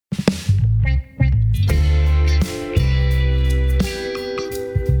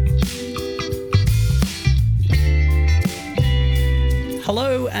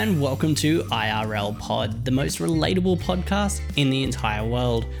and welcome to IRL Pod, the most relatable podcast in the entire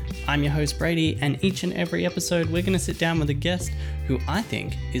world. I'm your host Brady, and each and every episode we're going to sit down with a guest who I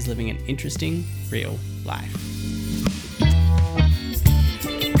think is living an interesting, real life.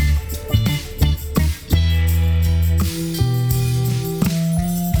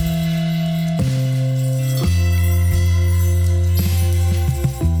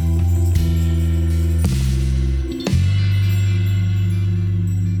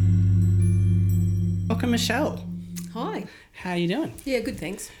 Welcome, Michelle. Hi. How are you doing? Yeah, good,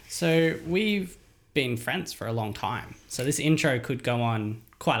 thanks. So we've been friends for a long time. So this intro could go on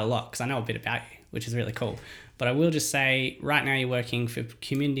quite a lot because I know a bit about you, which is really cool. But I will just say right now you're working for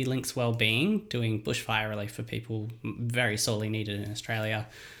Community Links Wellbeing, doing bushfire relief for people very sorely needed in Australia,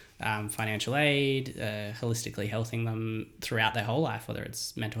 financial aid, holistically healthing them throughout their whole life, whether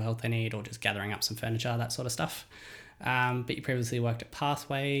it's mental health they need or just gathering up some furniture, that sort of stuff. But you previously worked at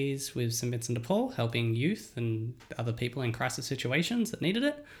Pathways with St Vincent de Paul, helping youth and other people in crisis situations that needed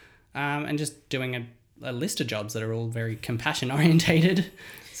it, and just doing a list of jobs that are all very compassion orientated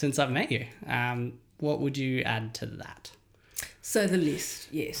since I've met you. What would you add to that? So the list,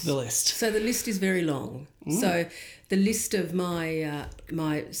 yes. The list. So the list is very long. So the list of my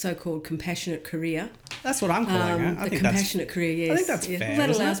my so-called compassionate career. That's what I'm calling it. The compassionate career, yes. I think that's fair. Well,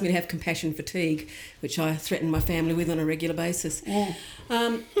 that allows me to have compassion fatigue, which I threaten my family with on a regular basis.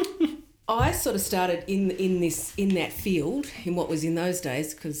 I sort of started in that field, in what was in those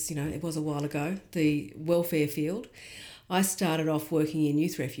days, because it was a while ago, the welfare field. I started off working in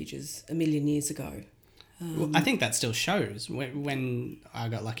youth refuges a million years ago. Well, I think that still shows. When I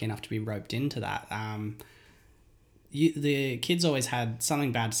got lucky enough to be roped into that, the kids always had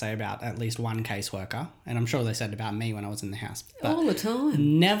something bad to say about at least one caseworker, and I'm sure they said about me when I was in the house. But all the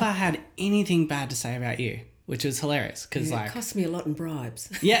time. Never had anything bad to say about you, which was hilarious because it cost me a lot in bribes.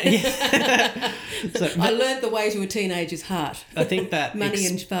 Yeah. I learned the way to a teenager's heart. I think that money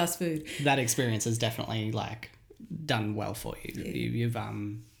and fast food. That experience has definitely done well for you. Yeah. You've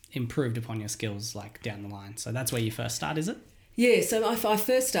improved upon your skills down the line. So that's where you first start, is it? Yeah, so I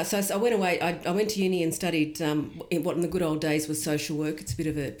first started. So I went away. I went to uni and studied what in the good old days was social work. It's a bit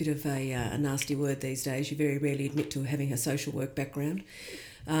of a nasty word these days. You very rarely admit to having a social work background.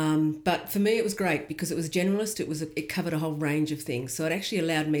 But for me, it was great because it was generalist. It covered a whole range of things. So it actually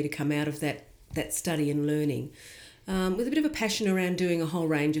allowed me to come out of that study and learning with a bit of a passion around doing a whole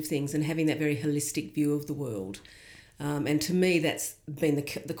range of things and having that very holistic view of the world. And to me, that's been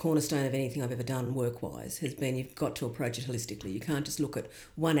the cornerstone of anything I've ever done work-wise, has been you've got to approach it holistically. You can't just look at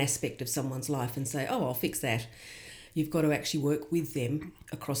one aspect of someone's life and say, oh, I'll fix that. You've got to actually work with them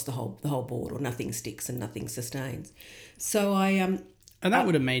across the whole board, or nothing sticks and nothing sustains. So and that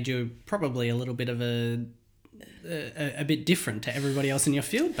would have made you probably a little bit of a bit different to everybody else in your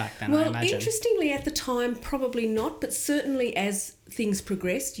field back then, I imagine. Well, interestingly, at the time, probably not, but certainly as things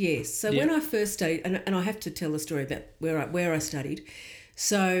progressed, yes. So when I first studied, and I have to tell the story about where I studied.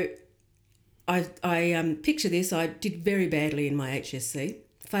 So I picture this, I did very badly in my HSC,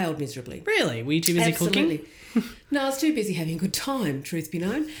 failed miserably. Really? Were you too busy cooking? No, I was too busy having a good time, truth be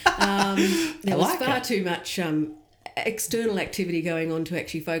known. There was far too much external activity going on to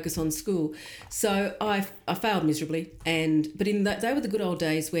actually focus on school. So I failed miserably, but they were the good old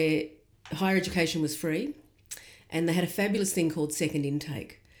days where higher education was free, and they had a fabulous thing called second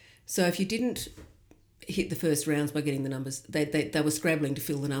intake. So if you didn't hit the first rounds by getting the numbers, they were scrabbling to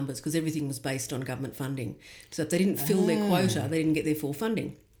fill the numbers because everything was based on government funding. So if they didn't fill their quota, they didn't get their full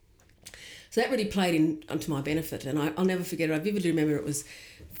funding. So that really played onto my benefit, and I'll never forget it. I vividly remember it was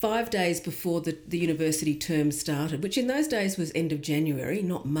 5 days before the university term started, which in those days was end of January,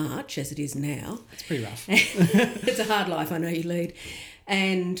 not March as it is now. It's pretty rough. It's a hard life, I know you lead.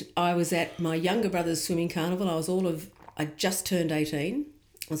 And I was at my younger brother's swimming carnival. I just turned 18.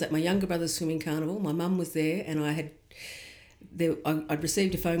 I was at my younger brother's swimming carnival. My mum was there, and I'd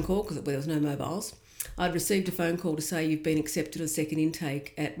received a phone call because there was no mobiles. I'd received a phone call to say you've been accepted as second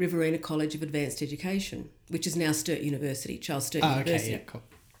intake at Riverina College of Advanced Education, which is now Sturt University, Charles Sturt University. Okay, yeah, cool.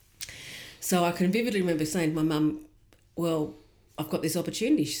 So I can vividly remember saying to my mum, well, I've got this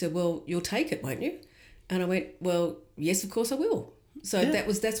opportunity. She said, well, you'll take it, won't you? And I went, well, yes, of course I will. So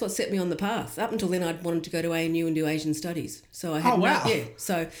that's what set me on the path. Up until then, I'd wanted to go to ANU and do Asian studies. So I had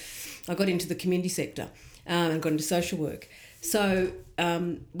So I got into the community sector and got into social work. So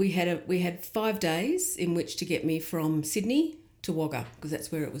we had 5 days in which to get me from Sydney to Wagga, because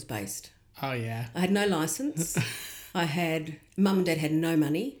that's where it was based. Oh, yeah. I had no licence. Mum and Dad had no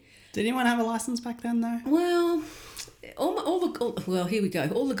money. Did anyone have a licence back then, though? Well, here we go.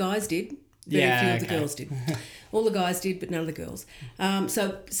 All the guys did. Very few of the girls did. All the guys did, but none of the girls.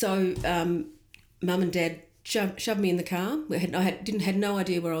 Mum and Dad shoved me in the car. Had no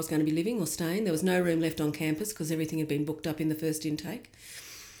idea where I was going to be living or staying. There was no room left on campus because everything had been booked up in the first intake.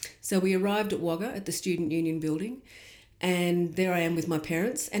 So we arrived at Wagga at the Student Union building, and there I am with my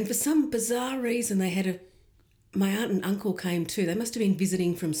parents. And for some bizarre reason, my aunt and uncle came too. They must have been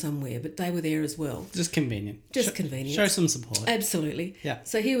visiting from somewhere, but they were there as well. Just convenient. Convenient. Show some support. Absolutely. Yeah.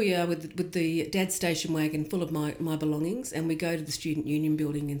 So here we are with the Dad's station wagon full of my belongings, and we go to the Student Union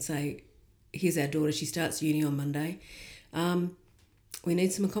building and say, here's our daughter. She starts uni on Monday. We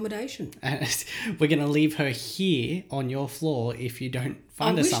need some accommodation. We're going to leave her here on your floor if you don't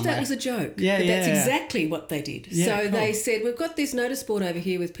find her somewhere. I wish that was a joke. Yeah, but that's yeah. exactly what they did. Yeah, so cool. they said, we've got this notice board over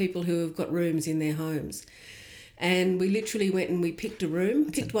here with people who have got rooms in their homes. And we literally went and we picked a room,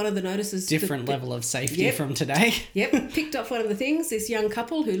 picked one of the notices. Different level of safety from today. Yep, picked up one of the things. This young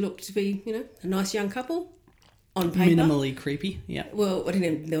couple who looked to be, a nice young couple on paper. Minimally creepy, yeah. Well,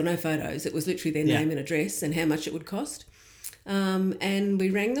 there were no photos. It was literally their name and address and how much it would cost. And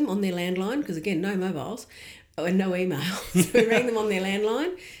we rang them on their landline because, again, no mobiles and no email. So we rang them on their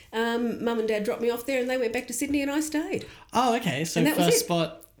landline. Mum and Dad dropped me off there and they went back to Sydney and I stayed. Oh, okay. So first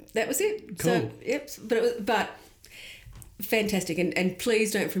spot. That was it. Cool. So, yep. But fantastic. And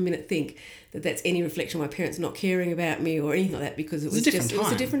please don't for a minute think that that's any reflection of my parents not caring about me or anything like that, because it was a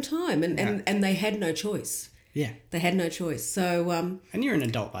different time. And they had no choice. Yeah. They had no choice. So and you're an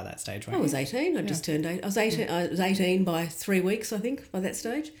adult by that stage, right? I was 18. I just turned 8. I was 18 by 3 weeks, I think, by that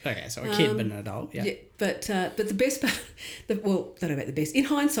stage. Okay, so a kid but an adult, yeah. But the best part, I don't know about the best. In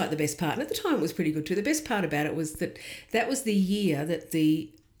hindsight, the best part, and at the time it was pretty good too. The best part about it was that was the year that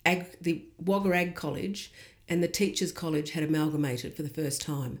the Wagga Ag College and the Teachers College had amalgamated for the first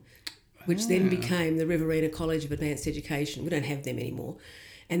time, which then became the Riverina College of Advanced Education. We don't have them anymore.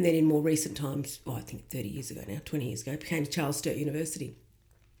 And then in more recent times, I think 30 years ago now, 20 years ago, it became Charles Sturt University.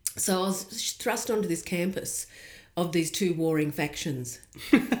 So I was thrust onto this campus of these two warring factions,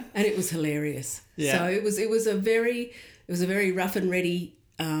 and it was hilarious. Yeah. So it was a very rough and ready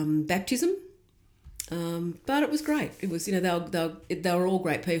baptism, but it was great. It was, they were all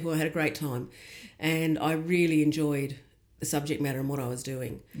great people. I had a great time, and I really enjoyed the subject matter and what I was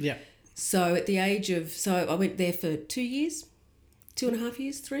doing. Yeah. So at the age of, I went there for 2 years. 2.5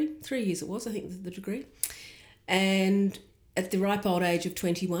 years, 3 years it was, I think, the degree. And at the ripe old age of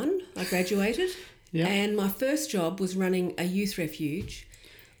 21, I graduated. Yeah. And my first job was running a youth refuge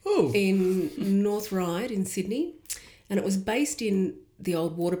Ooh. in North Ryde in Sydney. And it was based in the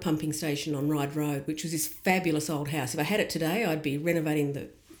old water pumping station on Ryde Road, which was this fabulous old house. If I had it today, I'd be renovating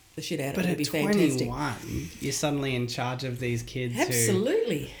the shit out of it. It'd be fantastic. But at 21, you're suddenly in charge of these kids.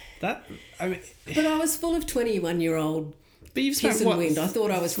 Absolutely. But I was full of 21-year-old But you've spent wind. I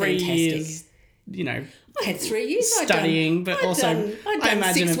thought I was 3 fantastic. years, I had 3 years studying, but also I'd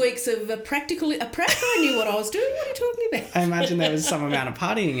done 6 weeks of a prac. I knew what I was doing. What are you talking about? I imagine there was some amount of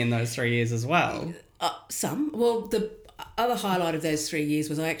partying in those 3 years as well. Some. Well, the other highlight of those 3 years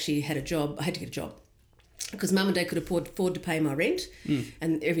was I actually had a job. I had to get a job because Mum and Dad could afford to pay my rent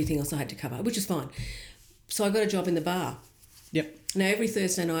and everything else I had to cover, which is fine. So I got a job in the bar. Yep. Now, every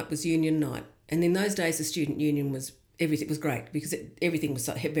Thursday night was union night. And in those days, the student union was... Everything was great because everything was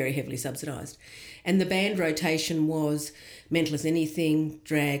very heavily subsidised. And the band rotation was Mental as Anything,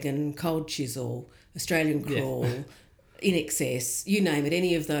 Dragon, Cold Chisel, Australian Crawl, In Excess, you name it,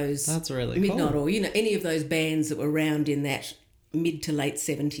 any of those. That's really Midnight cool. Oil, any of those bands that were around in that mid to late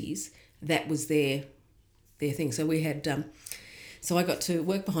 70s, that was their thing. So we had... So I got to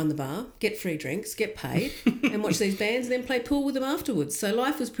work behind the bar, get free drinks, get paid, and watch these bands, and then play pool with them afterwards. So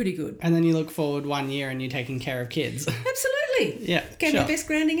life was pretty good. And then you look forward 1 year and you're taking care of kids. Absolutely. Yeah, Gave me the best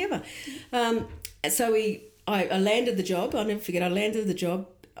grounding ever. So I landed the job. I'll never forget. I landed the job,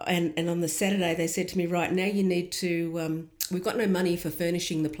 and on the Saturday they said to me, right, now you need to... we've got no money for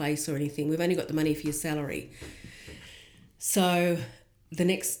furnishing the place or anything. We've only got the money for your salary. So the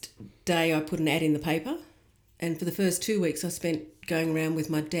next day I put an ad in the paper, and for the first 2 weeks I spent going around with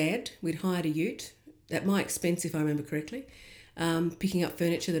my dad. We'd hired a ute at my expense, if I remember correctly, picking up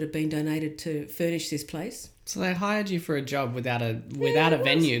furniture that had been donated to furnish this place. So they hired you for a job without a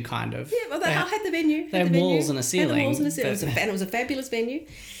venue, kind of. Yeah, well, I had the venue. They had walls and a ceiling. And it was a fabulous venue.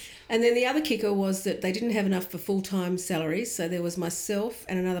 And then the other kicker was that they didn't have enough for full-time salaries, so there was myself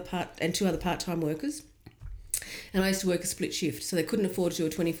and 2 other part-time workers. And I used to work a split shift, so they couldn't afford to do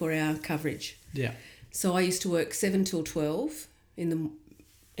a 24-hour coverage. Yeah. So I used to work 7 till 12 in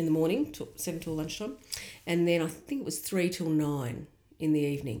the morning, 7 till lunchtime, and then I think it was 3 till 9 in the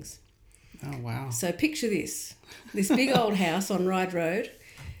evenings. Oh, wow. So picture this big old house on Ryde Road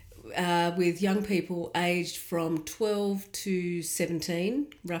with young people aged from 12 to 17,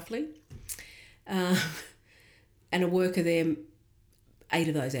 roughly, and a worker there 8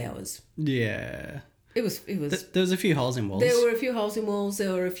 of those hours. Yeah. It was. There was a few holes in walls. There were a few holes in walls.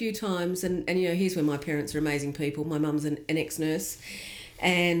 There were a few times, and here's where my parents are amazing people. My mum's an ex-nurse,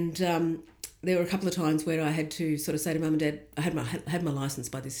 and there were a couple of times where I had to sort of say to Mum and Dad, I had my licence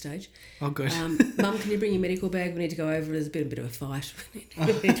by this stage. Oh, good. Mum, can you bring your medical bag? We need to go over. There's been a bit of a fight. We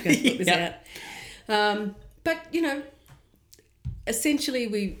need to go sort this out. But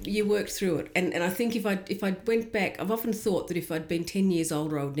essentially you worked through it, and I think if I went back, I've often thought that if I'd been 10 years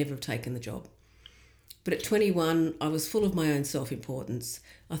older, I would never have taken the job. But at 21, I was full of my own self-importance.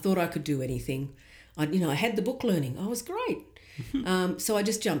 I thought I could do anything. I had the book learning. I was great. So I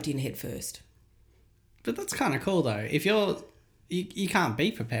just jumped in head first. But that's kind of cool, though. If you can't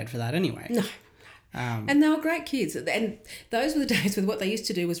be prepared for that anyway. No. And they were great kids. And those were the days where what they used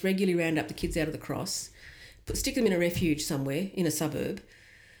to do was regularly round up the kids out of the cross, stick them in a refuge somewhere in a suburb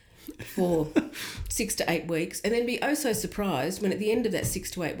for 6 to 8 weeks, and then be so surprised when at the end of that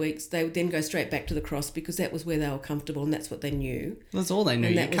 6 to 8 weeks they would then go straight back to the cross, because that was where they were comfortable and that's what they knew. That's all they knew.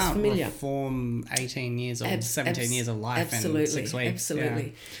 And you that was can't familiar. reform 18 years or 17 years of life in 6 weeks. Absolutely.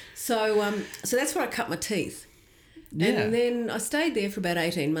 Yeah. So that's where I cut my teeth. Yeah. And then I stayed there for about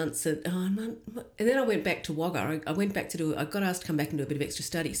 18 months, and then I went back to Wagga. I went back I got asked to come back and do a bit of extra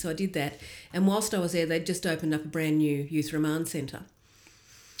study, so I did that. And whilst I was there, they'd just opened up a brand new youth remand centre.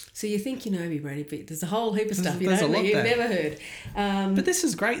 So you think you know me, Brady, but there's a whole heap of stuff you've never heard. But this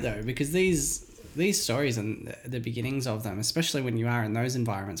is great, though, because these stories and the beginnings of them, especially when you are in those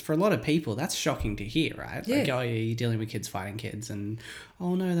environments, for a lot of people, that's shocking to hear, right? Yeah. Like, oh, yeah, you're dealing with kids fighting kids and,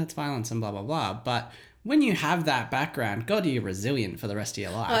 oh, no, that's violence and blah, blah, blah. But when you have that background, God, you're resilient for the rest of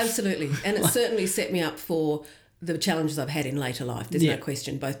your life. Oh, absolutely. And it certainly set me up for the challenges I've had in later life. There's no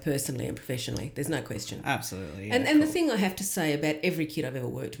question, both personally and professionally. There's no question. Absolutely. Yeah, and the thing I have to say about every kid I've ever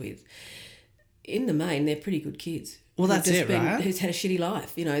worked with, in the main, they're pretty good kids. Well, that's it, right? Who's had a shitty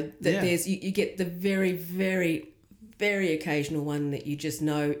life. There's you get the very, very, very occasional one that you just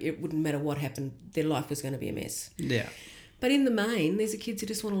know it wouldn't matter what happened, their life was going to be a mess. Yeah. But in the main, these are kids who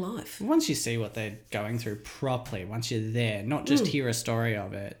just want a life. Once you see what they're going through properly, once you're there, not just hear a story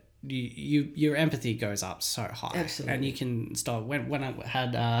of it, your empathy goes up so high. Absolutely. And you can start. When I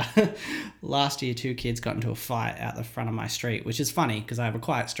had last year, 2 kids got into a fight out the front of my street, which is funny because I have a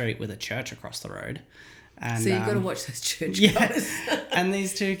quiet street with a church across the road. And, so you've got to watch those church guys. And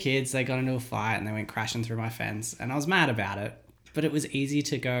these 2 kids, they got into a fight and they went crashing through my fence, and I was mad about it, but it was easy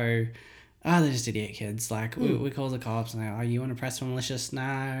to go, oh, they're just idiot kids. Like, we call the cops and they're, oh, you want to press for malicious?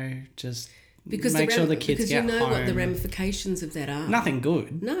 No, just make sure the kids get home. Because you know what the ramifications of that are. Nothing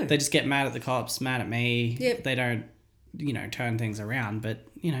good. No. They just get mad at the cops, mad at me. Yep. They don't, turn things around, but,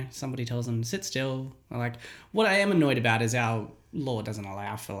 somebody tells them, sit still. Like, what I am annoyed about is our law doesn't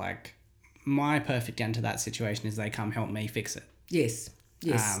allow for, like, my perfect end to that situation is they come help me fix it. Yes.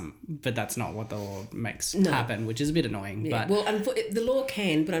 But that's not what the law makes happen, which is a bit annoying. Yeah. But well, the law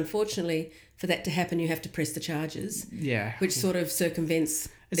can, but unfortunately, for that to happen, you have to press the charges. Yeah. Which sort of circumvents.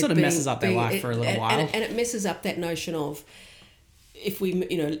 It sort of messes up their life for a little while. And it messes up that notion of if we,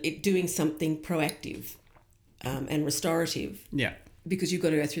 doing something proactive and restorative. Yeah. Because you've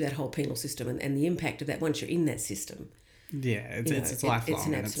got to go through that whole penal system and the impact of that once you're in that system. Yeah, it's lifelong. It's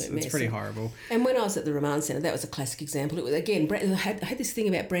an absolute mess. It's pretty horrible. And when I was at the remand centre, that was a classic example. It was, again, I had this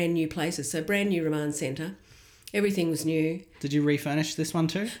thing about brand new places. So brand new remand centre, everything was new. Did you refurnish this one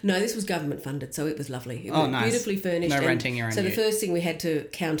too? No, this was government funded, so it was lovely. It was nice. Beautifully furnished. No renting your own. So the first thing we had to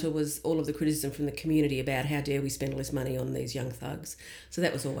counter was all of the criticism from the community about how dare we spend all this money on these young thugs. So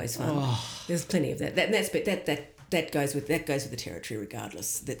that was always fun. Oh. There's plenty of that. That goes with the territory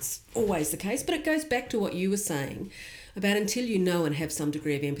regardless. That's always the case. But it goes back to what you were saying about until you know and have some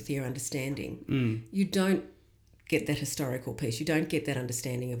degree of empathy or understanding, you don't get that historical piece. You don't get that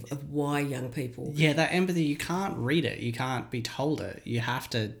understanding of why young people... Yeah, that empathy, you can't read it. You can't be told it. You have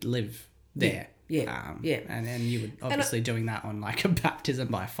to live there. Yeah. And you were obviously doing that on like a baptism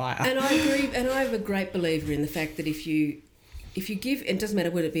by fire. And I agree, and I'm a great believer in the fact that if you give, it doesn't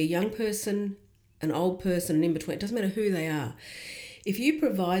matter whether it be a young person, an old person, and in between, it doesn't matter who they are, if you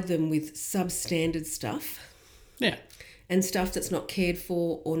provide them with substandard stuff... Yeah. And stuff that's not cared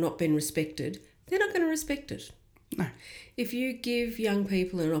for or not been respected, they're not going to respect it. No. If you give young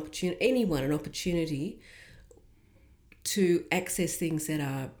people anyone an opportunity to access things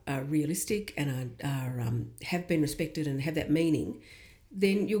that are realistic and are have been respected and have that meaning,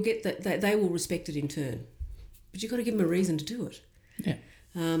 then you'll get that they will respect it in turn. But you've got to give them a reason to do it. Yeah.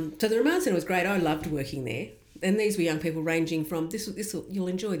 So the remand centre was great. I loved working there. and these were young people ranging from this. You'll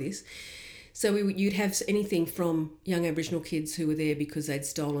enjoy this. So you'd have anything from young Aboriginal kids who were there because they'd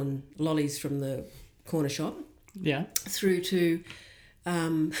stolen lollies from the corner shop, through to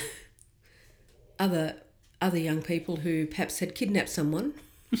other young people who perhaps had kidnapped someone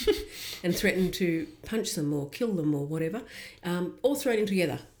and threatened to punch them or kill them or whatever, all thrown in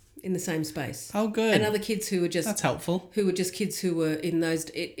together in the same space. Oh, good. And other kids who were just... That's helpful. Who were just kids who were in those...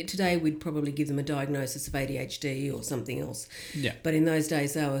 today we'd probably give them a diagnosis of ADHD or something else. Yeah. But in those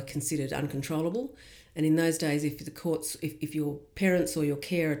days they were considered uncontrollable. And in those days, if your parents or your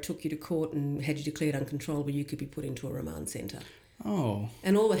carer took you to court and had you declared uncontrollable, you could be put into a remand centre. Oh.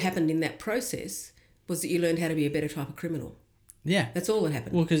 And all that happened in that process was that you learned how to be a better type of criminal. Yeah. That's all that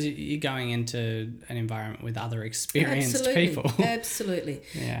happened. Well, because you're going into an environment with other experienced people. Absolutely.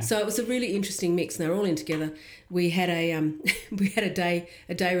 Yeah. So it was a really interesting mix, and they were all in together. We had a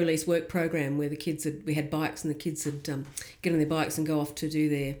day release work program where we had bikes, and the kids would get on their bikes and go off to do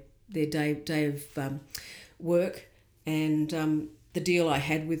their day of work. And the deal I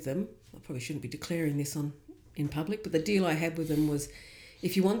had with them, I probably shouldn't be declaring this in public, but the deal I had with them was,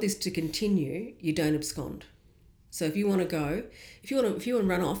 if you want this to continue, you don't abscond. So if you want to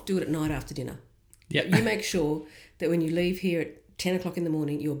run off, do it at night after dinner. Yep. You make sure that when you leave here at 10 o'clock in the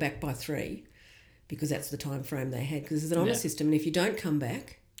morning, you're back by 3, because that's the time frame they had, because it's an honour system. And if you don't come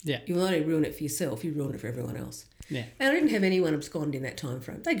back, you will not only ruin it for yourself, you ruin it for everyone else. Yeah. And I didn't have anyone abscond in that time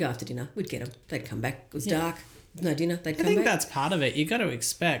frame. They'd go after dinner, we'd get them, they'd come back. It was dark, no dinner, they'd come back. I think that's part of it. You got to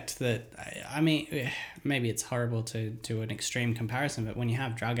expect that. I mean, maybe it's horrible to an extreme comparison, but when you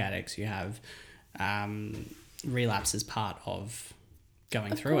have drug addicts, you have relapse as part of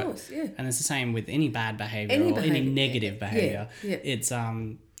going through it. Yeah. And it's the same with any bad behaviour any negative behaviour. Yeah. It's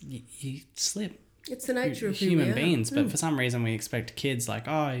you slip. It's the nature of human beings, but for some reason we expect kids like,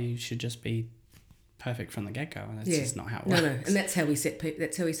 oh, you should just be perfect from the get-go, and that's just not how it works. No, and that's how we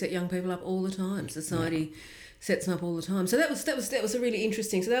set young people up all the time. Society sets them up all the time. So that was a really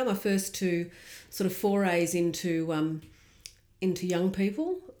interesting. So they were my first two sort of forays into young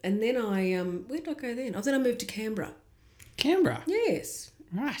people. And then where did I go then? Then I moved to Canberra. Canberra? Yes.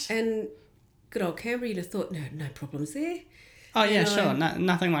 Right. And good old Canberra, you'd have thought, no problems there. Oh, yeah, sure.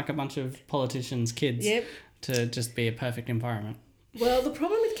 Nothing like a bunch of politicians' kids to just be a perfect environment. Well, the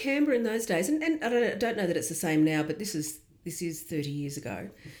problem with Canberra in those days, and I don't know that it's the same now, but this is 30 years ago,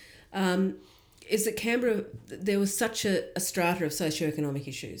 is that Canberra, there was such a strata of socioeconomic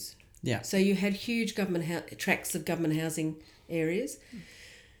issues. Yeah. So you had huge tracts of government housing areas.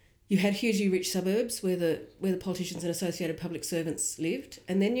 You had hugely rich suburbs where the politicians and associated public servants lived,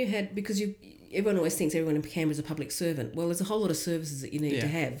 and then you had, because everyone always thinks everyone in Canberra is a public servant. Well, there's a whole lot of services that you need to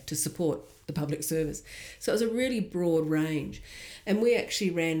have to support the public service. So it was a really broad range, and we actually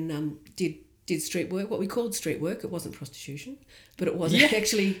ran did street work, what we called street work. It wasn't prostitution, but it was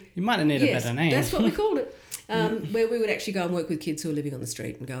actually. You might have needed a better name. That's what we called it. Where we would actually go and work with kids who are living on the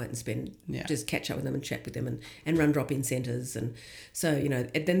street and go out and just catch up with them and chat with them and run drop-in centres. And so,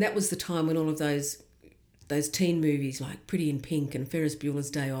 then that was the time when all of those teen movies like Pretty in Pink and Ferris Bueller's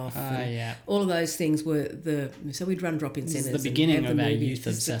Day Off all of those things were so we'd run drop-in centres. It's the beginning of our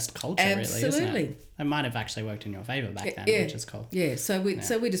youth-obsessed culture, absolutely. Really, isn't it? It might have actually worked in your favour back then, which is cool. Yeah, so we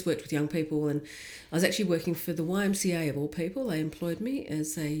just worked with young people, and I was actually working for the YMCA of all people. They employed me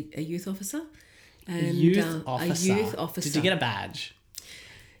as a youth officer. And, a youth officer. Did you get a badge?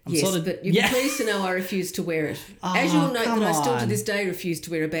 But you'd be pleased to know I refuse to wear it. As you'll note that I still to this day refuse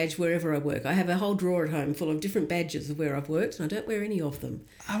to wear a badge wherever I work. I have a whole drawer at home full of different badges of where I've worked, and I don't wear any of them.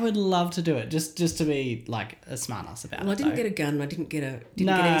 I would love to do it, just to be like a smart ass about it. Well, I didn't get a gun. I didn't get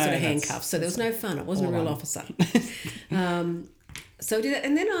any sort of handcuffs, so there was no fun. I wasn't a real officer. So I did that,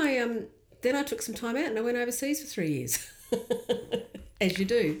 and then I took some time out and I went overseas for 3 years. As you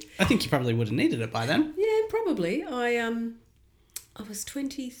do. I think you probably would have needed it by then. Yeah, probably. I was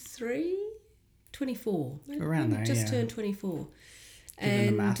 23, 24. Around there, just turned 24. Given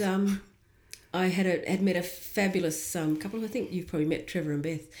the math. I had met a fabulous couple. I think you've probably met Trevor and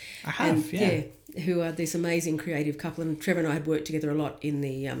Beth. I have, who are this amazing creative couple. And Trevor and I had worked together a lot in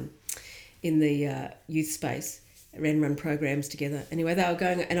the youth space. Run programs together. Anyway, they were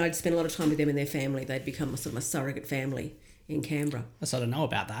going, and I'd spent a lot of time with them and their family. They'd become a sort of a surrogate family in Canberra. I sort of know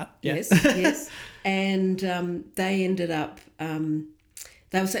about that. Yeah. Yes. And they ended up,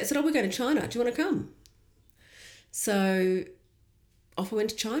 they said, oh, we're going to China. Do you want to come? So off I went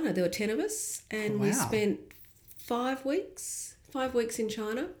to China. There were 10 of us, and we spent 5 weeks in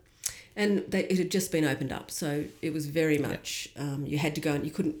China. And it had just been opened up. So it was very much, you had to go, and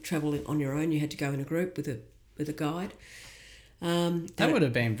you couldn't travel on your own. You had to go in a group with a guide. That would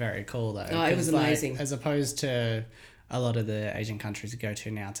have been very cool though. Oh, it was 'cause, like, amazing. as opposed to a lot of the Asian countries we go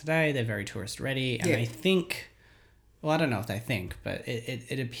to now today, they're very tourist ready, and they think. Well, I don't know if they think, but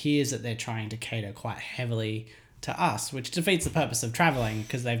it appears that they're trying to cater quite heavily to us, which defeats the purpose of traveling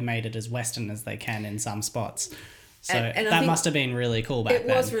because they've made it as Western as they can in some spots. So And I that think must have been really cool back then.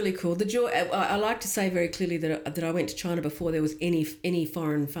 It was really cool. The joy. I like to say very clearly that I went to China before there was any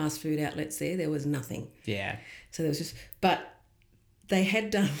foreign fast food outlets there. There was nothing. Yeah. So there was just, but they had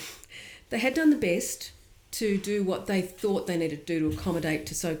done the best to do what they thought they needed to do to accommodate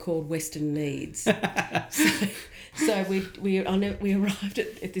to so-called Western needs. So we arrived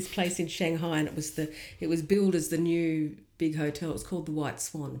at this place in Shanghai, and it was billed as the new big hotel. It was called the White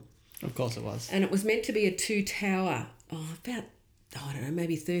Swan. Of course it was. And it was meant to be a 2-tower, about, I don't know,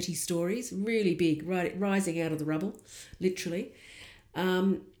 maybe 30 stories, really big, rising out of the rubble, literally.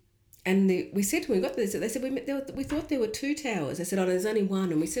 We said to them, we got this, they said, we thought there were 2 towers. I said, oh, there's only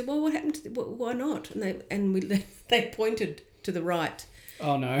one. And we said, well, what happened to, why not? And they pointed to the right.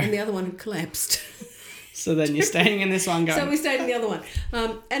 Oh, no. And the other one had collapsed. So then you're staying in this one going... So we stayed in the other one.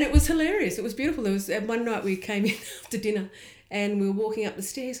 And it was hilarious. It was beautiful. There was one night we came in after dinner and we were walking up the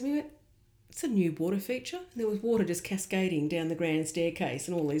stairs and we went, it's a new water feature. And there was water just cascading down the grand staircase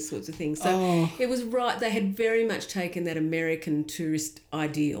and all these sorts of things. So It was right. They had very much taken that American tourist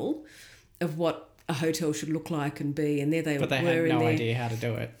ideal of what a hotel should look like and be. And there they were. But they had no idea how to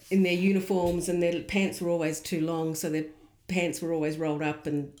do it. In their uniforms, and their pants were always too long, so their pants were always rolled up,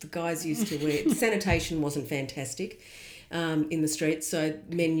 and the guys used to wear... Sanitation wasn't fantastic in the streets, so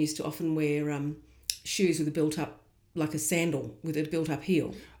men used to often wear shoes with a built-up, like a sandal with a built-up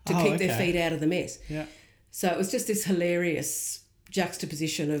heel to keep their feet out of the mess. Yeah. So it was just this hilarious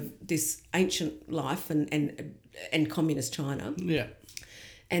juxtaposition of this ancient life and communist China. Yeah.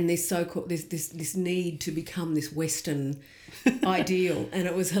 And this so-called this need to become this Western ideal, and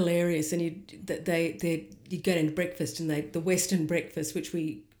it was hilarious. And you'd go down to breakfast, and the Western breakfast, which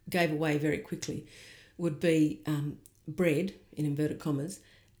we gave away very quickly, would be bread in inverted commas,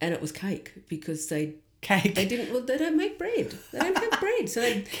 and it was cake because they didn't. Well, they don't make bread. They don't have bread, so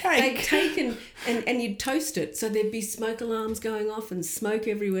they'd take and you'd toast it. So there'd be smoke alarms going off and smoke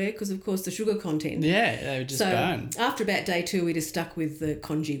everywhere because, of course, the sugar content. Yeah, they would just burn. After about day 2, we just stuck with the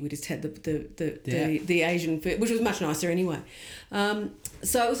congee. We just had the Asian food, which was much nicer anyway.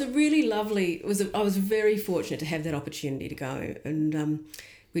 So it was a really lovely. I was very fortunate to have that opportunity to go, and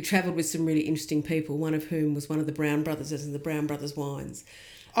we travelled with some really interesting people. One of whom was one of the Brown brothers, as in the Brown Brothers wines.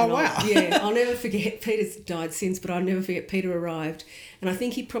 Oh, wow. I'll never forget. Peter's died since, but I'll never forget Peter arrived. And I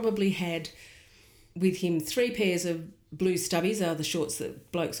think he probably had with him 3 pairs of blue stubbies, the shorts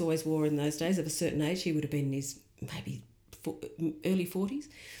that blokes always wore in those days of a certain age. He would have been in his maybe early 40s,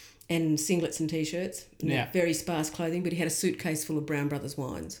 and singlets and T-shirts. Very sparse clothing, but he had a suitcase full of Brown Brothers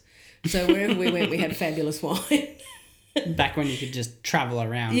wines. So wherever we went, we had fabulous wine. Back when you could just travel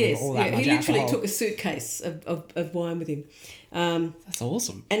around with all that much he literally alcohol. took a suitcase of wine with him. That's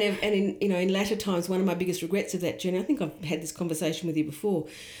awesome. And in latter times, one of my biggest regrets of that journey, I think I've had this conversation with you before,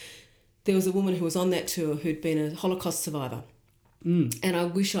 there was a woman who was on that tour who'd been a Holocaust survivor. And I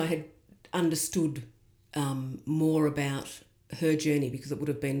wish I had understood more about her journey, because I would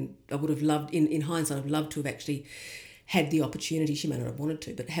have loved, in hindsight, I'd loved to have actually had the opportunity, she may not have wanted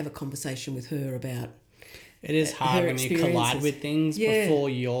to, but have a conversation with her about it is hard when you collide with things before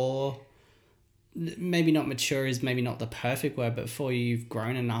you're, maybe not mature is maybe not the perfect word, but before you've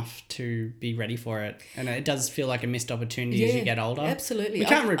grown enough to be ready for it. And it does feel like a missed opportunity as you get older. Absolutely. We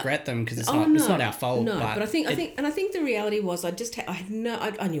can't regret them because it's not our fault. No, but I think the reality was I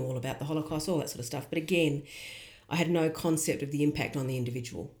knew all about the Holocaust, all that sort of stuff. But again, I had no concept of the impact on the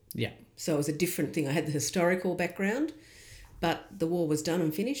individual. Yeah. So it was a different thing. I had the historical background, but the war was done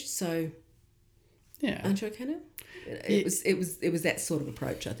and finished. So yeah, aren't you okay now? It was that sort of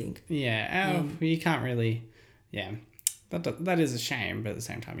approach, I think. Yeah. You can't really. Yeah. That is a shame, but at the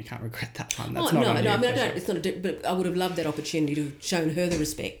same time, you can't regret that one. That's not on you. I mean, it's not. But I would have loved that opportunity to have shown her the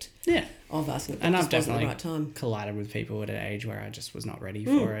respect. Yeah. Of us, and I've definitely right time. collided with people at an age where I just was not ready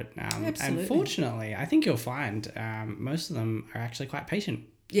for it. Absolutely. And fortunately, I think you'll find most of them are actually quite patient.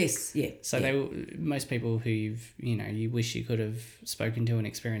 Yes. Yeah. So most people who you wish you could have spoken to and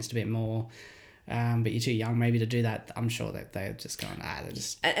experienced a bit more. But you're too young maybe to do that. I'm sure that they're just going, they're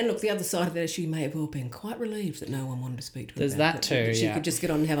just... And look, the other side of that is she may have well been quite relieved that no one wanted to speak to her. There's that too, She could just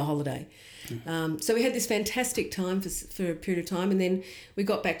get on and have a holiday. So we had this fantastic time for a period of time, and then we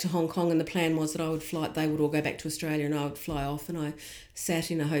got back to Hong Kong, and the plan was that they would all go back to Australia and I would fly off, and I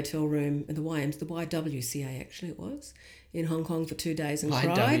sat in a hotel room in the YWCA actually it was, in Hong Kong for 2 days and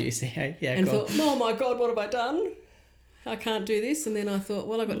cried. YWCA, yeah, and cool. thought, oh my God, what have I done? I can't do this. And then I thought,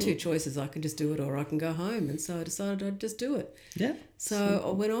 well, I've got two choices. I can just do it or I can go home. And so I decided I'd just do it. Yeah. So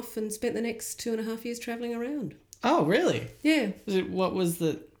I went off and spent the next 2.5 years travelling around. Oh, really? Yeah.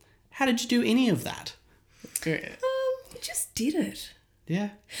 How did you do any of that? I just did it. Yeah.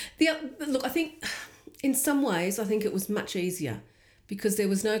 Look, I think in some ways, I think it was much easier because there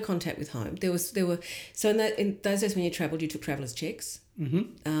was no contact with home. So in those days when you travelled, you took travellers' checks.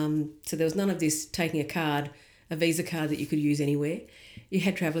 Mm-hmm. So there was none of this taking a Visa card that you could use anywhere. You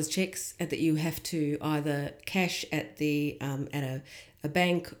had travellers' checks that you have to either cash at at a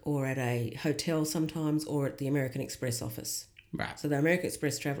bank or at a hotel sometimes, or at the American Express office. Right. So the American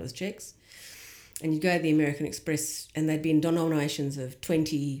Express travellers' checks. And you'd go to the American Express and they'd be in denominations of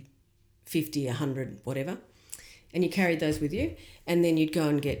 20, 50, 100, whatever. And you carried those with you. And then you'd go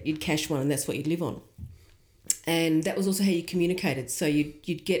and you'd cash one and that's what you'd live on. And that was also how you communicated. So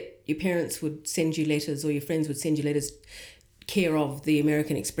you'd get, your parents would send you letters or your friends would send you letters care of the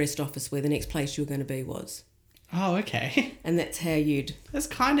American Express office where the next place you were going to be was. Oh, okay. And that's how That's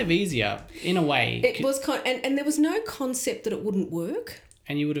kind of easier in a way. It was and there was no concept that it wouldn't work.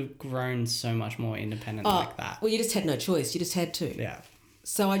 And you would have grown so much more independent like that. Well, you just had no choice. You just had to. Yeah.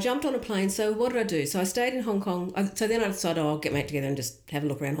 So I jumped on a plane. So what did I do? So I stayed in Hong Kong. So then I decided, I'll get my mate together and just have a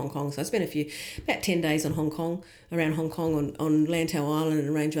look around Hong Kong. So I spent about 10 days around Hong Kong on Lantau Island and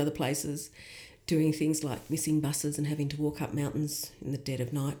a range of other places, doing things like missing buses and having to walk up mountains in the dead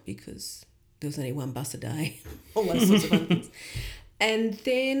of night because there was only one bus a day, all those sorts of fun things. And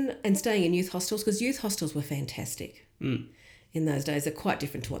staying in youth hostels, because youth hostels were fantastic. Mm. In those days. They're quite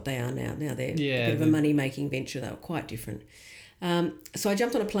different to what they are now. Now they're a bit of a money-making venture. They were quite different. So I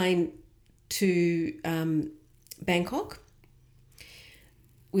jumped on a plane to Bangkok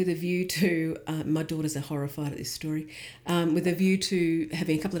with a view to, my daughters are horrified at this story, with a view to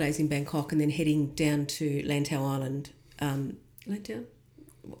having a couple of days in Bangkok and then heading down to Lantau Island, Lantau?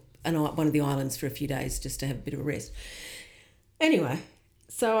 One of the islands for a few days just to have a bit of a rest. Anyway,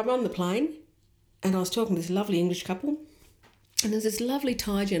 so I'm on the plane and I was talking to this lovely English couple. And there's this lovely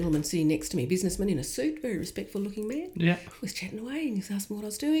Thai gentleman sitting next to me, businessman in a suit, very respectful looking man. Yeah. I was chatting away and he was asking me what I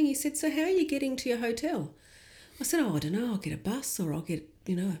was doing. He said, so how are you getting to your hotel? I said, I don't know, I'll get a bus or I'll get,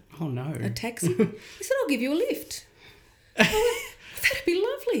 oh no, a taxi. He said, I'll give you a lift. I went, that'd be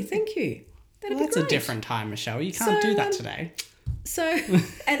lovely, thank you. That'd be that's great. A different time, Michelle. You can't do that today. So,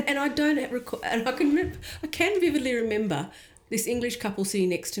 and I don't recall, and I can vividly remember this English couple sitting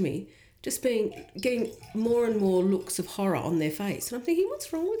next to me, just getting more and more looks of horror on their face. And I'm thinking,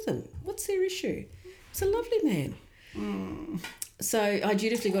 what's wrong with them? What's their issue? It's a lovely man. Mm. So I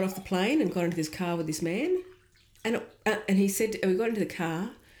dutifully got off the plane and got into this car with this man. And he said, we got into the car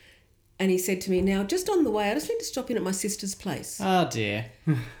and he said to me, now, just on the way, I just need to stop in at my sister's place. Oh, dear.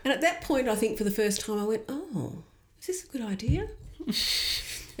 And at that point, I think for the first time, I went, oh, is this a good idea?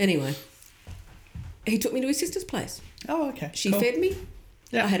 Anyway, he took me to his sister's place. Oh, okay. She fed me.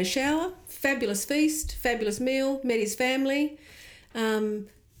 Yeah. I had a shower, fabulous feast, fabulous meal, met his family. And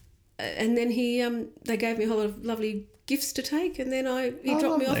then they gave me a whole lot of lovely gifts to take. And then he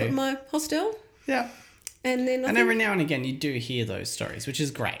dropped me off at my hostel. Yeah. And then every now and again you do hear those stories, which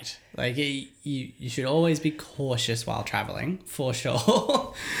is great. Like you should always be cautious while traveling, for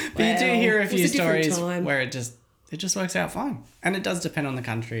sure. But you do hear a few stories where it just works out fine. And it does depend on the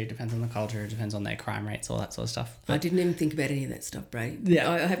country, it depends on the culture, it depends on their crime rates, all that sort of stuff. But I didn't even think about any of that stuff, Brady.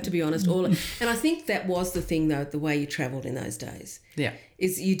 Yeah. I have to be honest. And I think that was the thing, though, the way you travelled in those days. Yeah.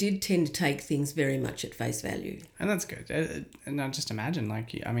 Is you did tend to take things very much at face value. And that's good. And I just imagine,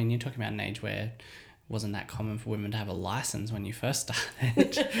 you're talking about an age where it wasn't that common for women to have a license when you first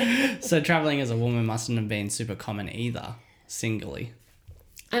started. So travelling as a woman mustn't have been super common either, singly.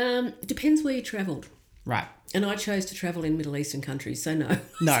 Depends where you travelled. Right. And I chose to travel in Middle Eastern countries, so no.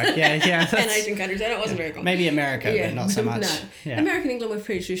 No, yeah. And Asian countries, so that wasn't very common. Maybe America, but not so much. No. Yeah. America and England were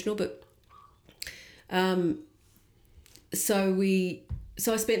pretty traditional, but so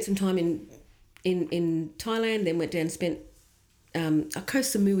I spent some time in Thailand, then went down and spent Koh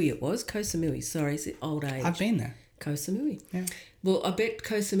Samui it was. Koh Samui, sorry, it's old age. I've been there. Koh Samui. Yeah. Well, I bet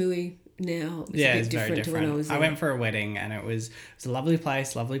Koh Samui now is a bit it's different, very different to when I was there. I went for a wedding and it was a lovely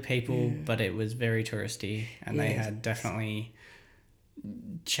place, lovely people, but it was very touristy and they had definitely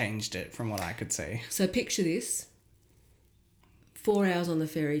changed it from what I could see. So picture this. 4 hours on the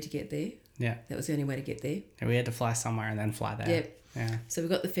ferry to get there. Yeah. That was the only way to get there. And we had to fly somewhere and then fly there. Yep. Yeah. So we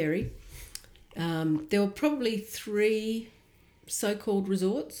got the ferry. There were probably 3 so-called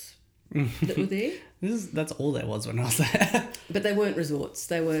resorts that were there. That's all there was when I was there. But they weren't resorts.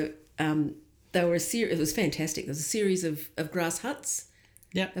 They were a series. It was fantastic. There was a series of grass huts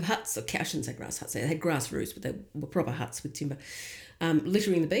Yep. Of huts, or I shouldn't say grass huts. They had grass roofs, but they were proper huts with timber.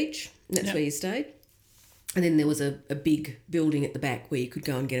 Littering the beach, and that's where you stayed. And then there was a big building at the back where you could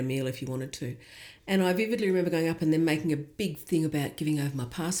go and get a meal if you wanted to. And I vividly remember going up and then making a big thing about giving over my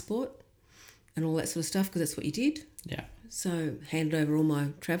passport and all that sort of stuff, because that's what you did. Yeah. So handed over all my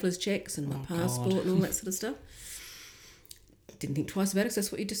traveller's checks and my passport and all that sort of stuff. Didn't think twice about it, because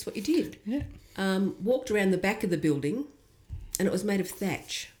that's what you did. Yeah. Walked around the back of the building, and it was made of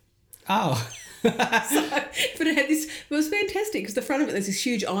thatch. Oh. But it was fantastic, because the front of it, there's this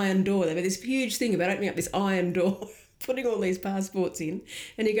huge iron door. They made this huge thing about opening up this iron door, putting all these passports in,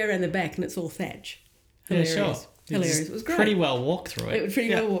 and you go around the back and it's all thatch. Hilarious. Yeah, sure. Hilarious. It was great. Pretty well walk through it. It was pretty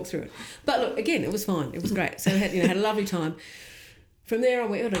well walk through it. But look, again, it was fine. It was great. So I had a lovely time. From there,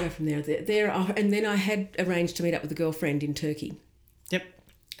 where did I go from there? And then I had arranged to meet up with a girlfriend in Turkey. Yep.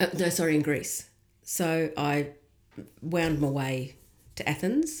 In Greece. So I wound my way to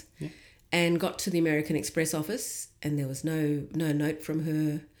Athens and got to the American Express office, and there was no note from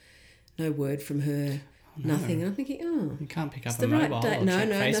her, no word from her, nothing. And I'm thinking, you can't pick up the a right mobile. day. Or check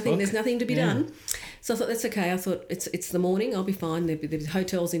Facebook. Nothing. There's nothing to be done. So I thought, that's okay. I thought, it's the morning. I'll be fine. There's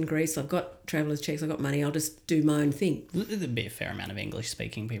hotels in Greece. I've got traveller's checks. I've got money. I'll just do my own thing. There'd be a fair amount of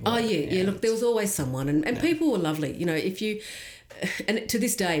English-speaking people. Oh, yeah. Look, there was always someone. And people were lovely. You know, if you... And to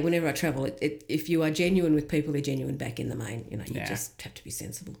this day, whenever I travel, if you are genuine with people, they're genuine back in the main. You know, you just have to be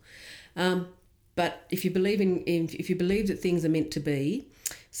sensible. But if you believe if you believe that things are meant to be...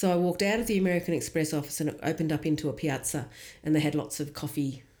 So I walked out of the American Express office and it opened up into a piazza, and they had lots of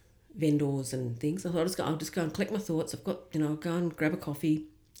coffee vendors and things. I thought, I'll just go and collect my thoughts. I've got, I'll go and grab a coffee.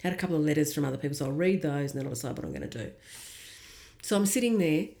 Had a couple of letters from other people, so I'll read those and then I'll decide what I'm going to do. So I'm sitting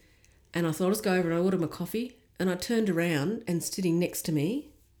there and I thought, I'll just go over and I ordered my coffee, and I turned around and sitting next to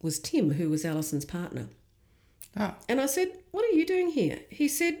me was Tim, who was Alison's partner. Oh. And I said, what are you doing here? He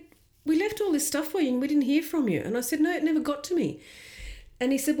said, we left all this stuff for you and we didn't hear from you. And I said, no, it never got to me.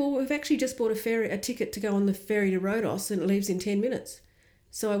 And he said, well, we've actually just bought a ticket to go on the ferry to Rhodos, and it leaves in 10 minutes.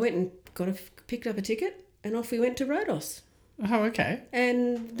 So I went and picked up a ticket, and off we went to Rhodos. Oh, okay.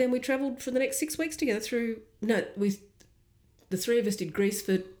 And then we travelled for the next 6 weeks together the three of us did Greece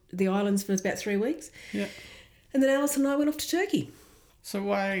for the islands for about 3 weeks. Yeah. And then Alison and I went off to Turkey. So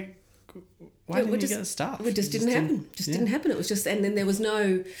why didn't you get the stuff? It just didn't happen. Didn't happen. It was just, and then there was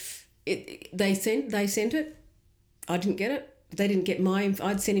no, they sent it. I didn't get it. They didn't get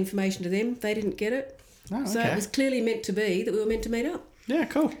I'd sent information to them. They didn't get it. Oh, okay. So it was clearly meant to be that we were meant to meet up. Yeah,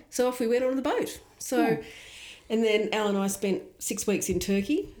 cool. So off we went on the boat. So, cool. And then Al and I spent 6 weeks in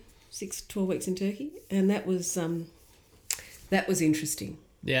Turkey, 12 weeks in Turkey. And that was interesting.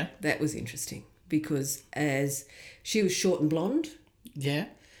 Yeah. That was interesting because as she was short and blonde. Yeah.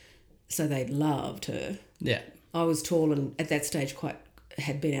 So they loved her. Yeah. I was tall and at that stage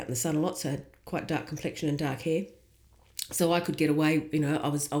had been out in the sun a lot, so I had quite dark complexion and dark hair. So I could get away, I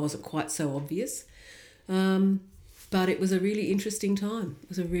wasn't quite so obvious. But it was a really interesting time.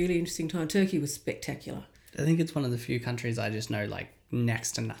 Turkey was spectacular. I think it's one of the few countries I just know like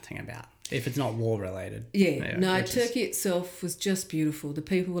next to nothing about, if it's not war related. Yeah. Turkey itself was just beautiful. The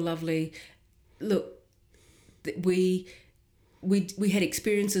people were lovely. Look, we had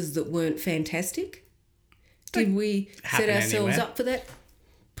experiences that weren't fantastic. Did we set ourselves up for that?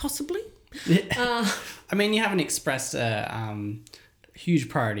 Possibly. Yeah. I mean, you haven't expressed a huge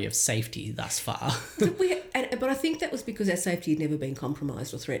priority of safety thus far. But I think that was because our safety had never been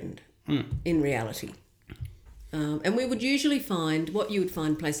compromised or threatened in reality. And we would usually find, what you would find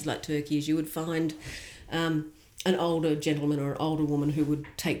in places like Turkey is you would find an older gentleman or an older woman who would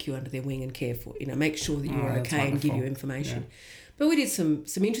take you under their wing and care for, make sure that you were okay and give you information. Yeah. But we did some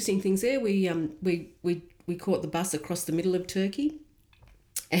interesting things there. We caught the bus across the middle of Turkey,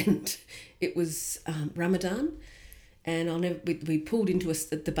 and it was Ramadan, and we pulled into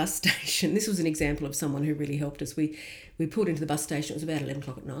the bus station. This was an example of someone who really helped us. We pulled into the bus station. It was about 11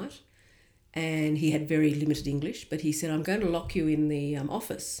 o'clock at night, and he had very limited English, but he said, I'm going to lock you in the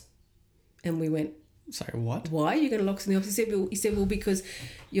office. And we went, sorry, what? Why are you going to lock us in the office? He said, well, because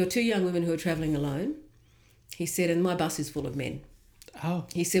you're two young women who are travelling alone. He said, and my bus is full of men. Oh.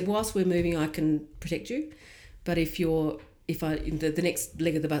 He said, whilst we're moving, I can protect you, but the next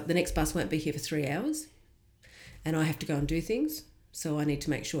leg of the next bus won't be here for 3 hours, and I have to go and do things, so I need to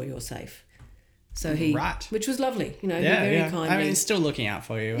make sure you're safe. So which was lovely, very kindly. I mean, he's still looking out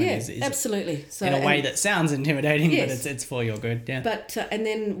for you. Yeah, absolutely. So in a way that sounds intimidating, yes, but it's for your good. Yeah. But and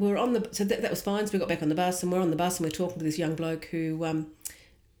then we're on that was fine. So we got back on the bus, and we're on the bus, and we're talking to this young bloke who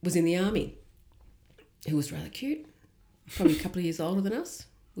was in the army, who was rather cute, probably a couple of years older than us.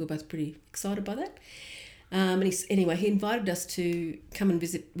 We were both pretty excited by that. Anyway, he invited us to come and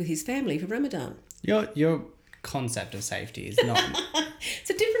visit with his family for Ramadan. Your concept of safety is not... It's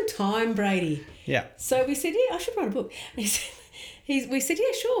a different time, Brady. Yeah. So we said, yeah, I should write a book. We said,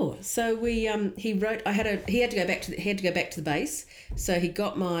 yeah, sure. So he wrote. He had to go back to the base. So he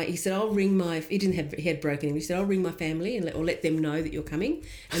said, I'll ring he had broken English. He said, I'll ring my family and let them know that you're coming,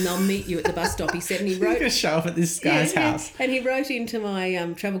 and they'll meet you at the bus stop. He said, and he wrote. He's going to show up at this guy's house. And he wrote into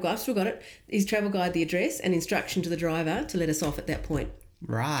my travel guide. I've still got it. His travel guide, the address and instruction to the driver to let us off at that point.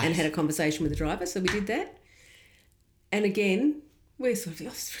 Right. And had a conversation with the driver. So we did that. And again, we're sort of,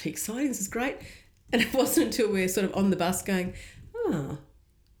 this is really exciting. This is great. And it wasn't until we're sort of on the bus going, oh,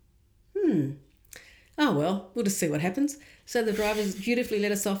 well, we'll just see what happens. So the drivers dutifully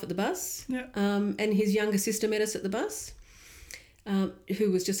let us off at the bus. Yeah. And his younger sister met us at the bus,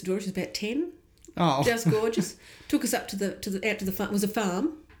 who was just adorable. She was about 10. Oh. Just gorgeous. Took us up to the farm. It was a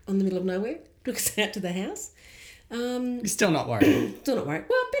farm on the middle of nowhere. Took us out to the house. You're still not worried? Still not worried.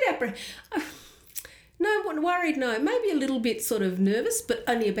 Well, a bit apprehensive. No, worried, no. Maybe a little bit sort of nervous, but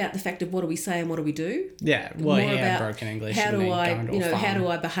only about the fact of what do we say and what do we do. Yeah, well, More about broken English. How do I, how do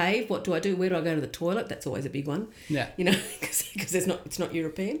I... I behave? What do I do? Where do I go to the toilet? That's always a big one. Yeah. Because it's not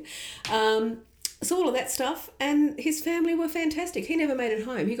European. So all of that stuff, and his family were fantastic. He never made it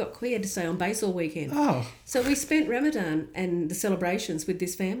home. He had to stay on base all weekend. Oh. So we spent Ramadan and the celebrations with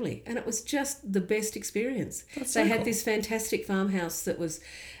this family, and it was just the best experience. They had this fantastic farmhouse that was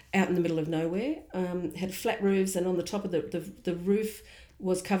out in the middle of nowhere, had flat roofs, and on the top of the roof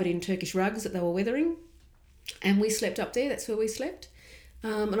was covered in Turkish rugs that they were weathering, and we slept up there. That's where we slept.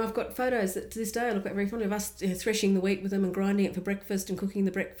 And I've got photos that to this day I look at very fondly of us threshing the wheat with them and grinding it for breakfast and cooking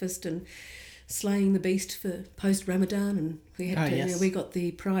the breakfast and slaying the beast for post Ramadan, and we had we got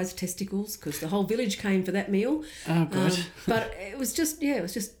the prize testicles because the whole village came for that meal. Oh, good. But it was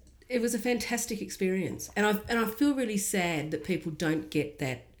a fantastic experience, and I feel really sad that people don't get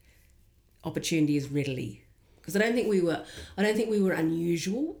that opportunity as readily, because I don't think we were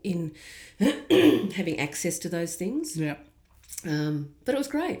unusual in having access to those things. Yeah. But it was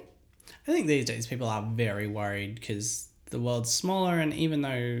great. I think these days people are very worried because the world's smaller, and even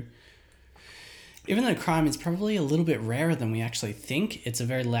though crime is probably a little bit rarer than we actually think, it's a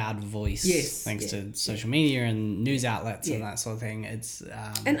very loud voice. Yes, thanks to social media and news outlets and that sort of thing. It's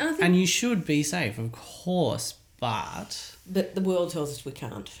and you should be safe, of course, but the world tells us we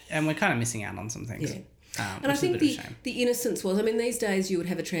can't, and we're kind of missing out on some things. Yeah. And I think the innocence was, these days you would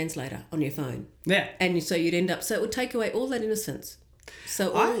have a translator on your phone. Yeah. And so you'd end up, so it would take away all that innocence.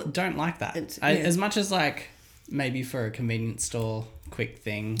 So I don't like that. As much as like maybe for a convenience store quick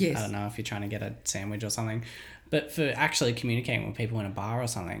thing, I don't know if you're trying to get a sandwich or something, but for actually communicating with people in a bar or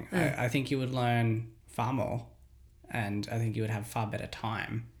something, I think you would learn far more, and I think you would have far better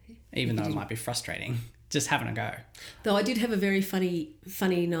time, even though it might be frustrating, just having a go. Though I did have a very funny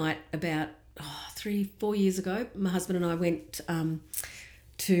night about 3-4 years ago. My husband and I went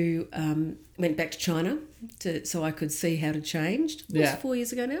back to China so I could see how it changed. It was 4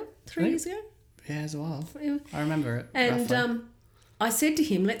 years ago now? 3 years ago? Yeah, as well. I remember it. And roughly. I said to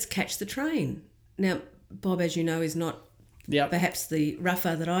him, let's catch the train. Now, Bob, as you know, is not perhaps the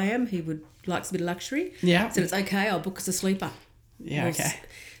rougher that I am. He likes a bit of luxury. Yeah. So it's okay, I'll book us a sleeper. Yeah, okay.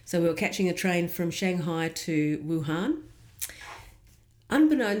 So we were catching a train from Shanghai to Wuhan.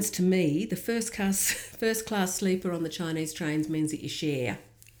 Unbeknownst to me, the first class sleeper on the Chinese trains means that you share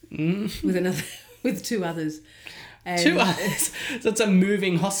with two others. And two others? So it's a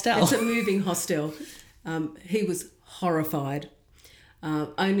moving hostel. It's a moving hostel. He was horrified.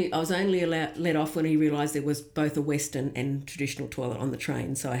 I was only let off when he realised there was both a Western and traditional toilet on the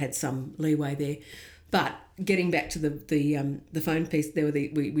train, so I had some leeway there. But getting back to the phone piece,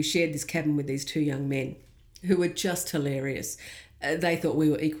 we shared this cabin with these two young men who were just hilarious. They thought we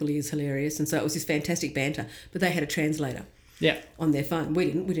were equally as hilarious, and so it was this fantastic banter. But they had a translator on their phone. We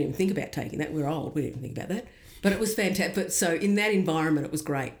didn't even think about taking that. We're old. We didn't think about that. But it was fantastic. But so in that environment, it was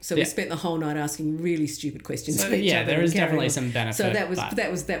great. So we spent the whole night asking really stupid questions. So, to each other there is definitely some benefit. So that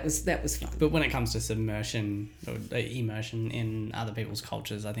was fun. But when it comes to submersion or immersion in other people's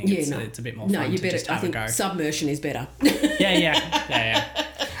cultures, I think it's a bit more fun to just have a go. I think submersion is better. Yeah.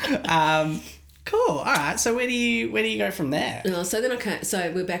 Cool. All right. So where do you go from there? So then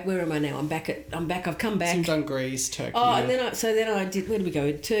so we're back. Where am I now? I'm back. I've come back. So you've done Greece, Turkey. Oh, and then I did. Where did we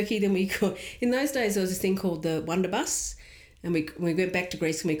go? Turkey. Then in those days there was this thing called the Wonder Bus, and we went back to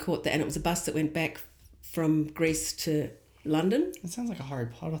Greece and we caught that, and it was a bus that went back from Greece to London. It sounds like a Harry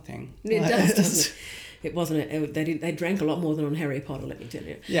Potter thing. It does, doesn't it? It wasn't. They drank a lot more than on Harry Potter. Let me tell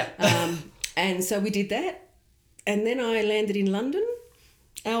you. Yeah. And so we did that, and then I landed in London.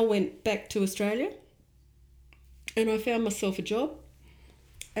 Al went back to Australia, and I found myself a job,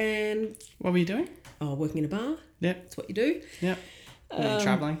 and What were you doing? working in a bar. Yep. That's what you do. Yep. Were you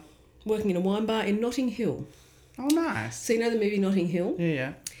travelling? Working in a wine bar in Notting Hill. Oh, nice. So you know the movie Notting Hill?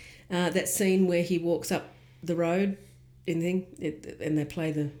 Yeah. That scene where he walks up the road and they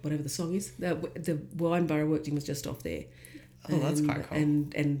play whatever the song is. The wine bar I worked in was just off there. Oh, that's quite cool.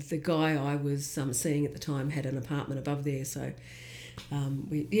 And the guy I was seeing at the time had an apartment above there. So,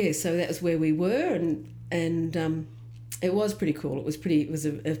 so that was where we were, and it was pretty cool. It was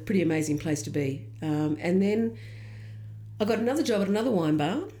a pretty amazing place to be. And then I got another job at another wine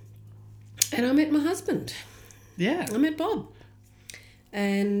bar, and I met my husband. Yeah. I met Bob.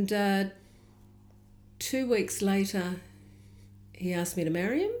 And 2 weeks later, he asked me to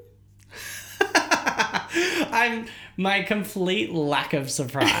marry him. My complete lack of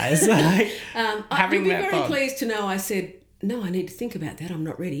surprise. Like, having you'll be met very Bob. pleased to know I said, no, I need to think about that. I'm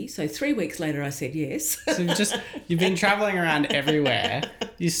not ready. So 3 weeks later, I said yes. So you've been travelling around everywhere.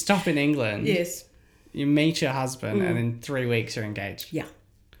 You stop in England. Yes. You meet your husband, and in 3 weeks you're engaged. Yeah.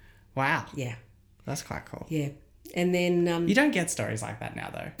 Wow. Yeah. That's quite cool. Yeah. And then... You don't get stories like that now,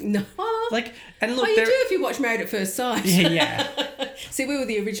 though. no. Like, and look, you do if you watch Married at First Sight. Yeah. See, we were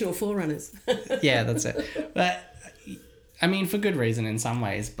the original forerunners. Yeah, that's it. But, I mean, for good reason in some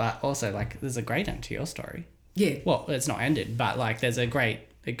ways, but also, like, there's a great end to your story. Yeah. Well, it's not ended, but, like,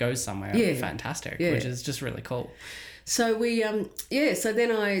 it goes somewhere fantastic, which is just really cool. So we, so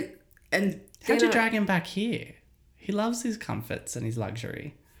then I... and How'd you drag him back here? He loves his comforts and his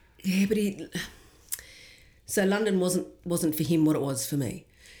luxury. Yeah, but so London wasn't for him what it was for me.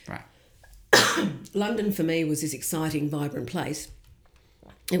 Right. London for me was this exciting, vibrant place.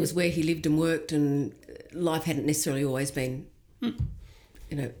 It was where he lived and worked, and life hadn't necessarily always been,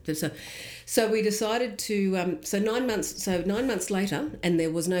 So we decided to. So 9 months later, and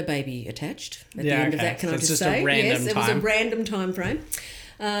there was no baby attached at the end of that. Can I just say? A random yes, time. It was a random time frame.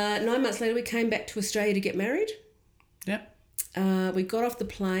 9 months later, we came back to Australia to get married. Yep. We got off the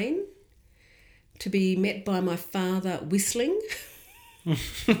plane to be met by my father whistling. Well,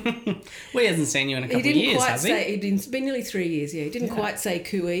 he hasn't seen you in a couple of years, has he? It's been nearly 3 years, yeah. He didn't quite say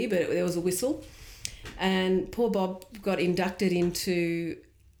cooey, but there was a whistle. And poor Bob got inducted into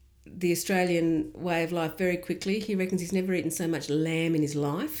the Australian way of life very quickly. He reckons he's never eaten so much lamb in his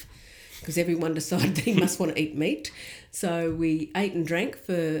life because everyone decided that he must want to eat meat. So we ate and drank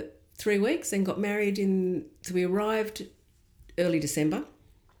for 3 weeks and got married so we arrived early December.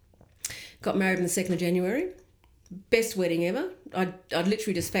 Got married on the 2nd of January. Best wedding ever. I'd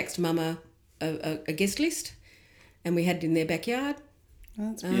literally just faxed Mum a guest list, and we had it in their backyard. Oh,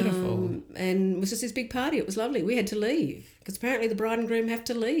 that's beautiful. And it was just this big party. It was lovely. We had to leave because apparently the bride and groom have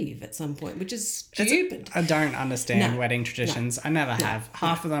to leave at some point, which is stupid. I don't understand wedding traditions. I never have.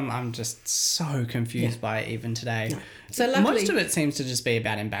 Half of them I'm just so confused by even today. No. So luckily, most of it seems to just be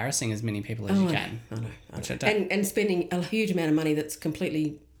about embarrassing as many people as you can. I know. Which I don't. And spending a huge amount of money that's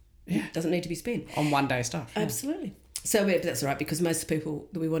completely doesn't need to be spent. On one day stuff. Yeah. Absolutely. So but that's all right because most of the people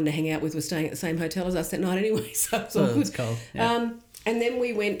that we wanted to hang out with were staying at the same hotel as us that night anyway. So it's all good. That's cool. Yeah. And then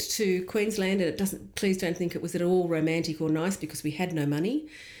we went to Queensland, and please don't think it was at all romantic or nice because we had no money.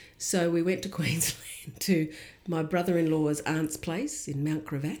 So we went to Queensland to my brother-in-law's aunt's place in Mount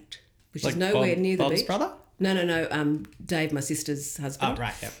Gravatt, which is nowhere near the Bob's beach. brother? No. Dave, my sister's husband. Oh,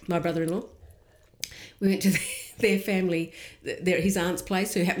 right, yep. My brother-in-law. We went to their family, his aunt's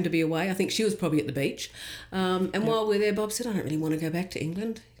place, who happened to be away. I think she was probably at the beach. And while we were there, Bob said, I don't really want to go back to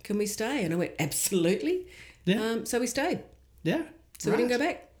England. Can we stay? And I went, absolutely. Yeah. So we stayed. Yeah. So we didn't go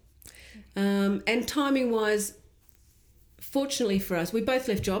back. And timing-wise, fortunately for us, we both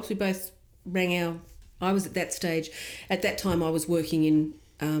left jobs. We both I was at that stage. At that time, I was working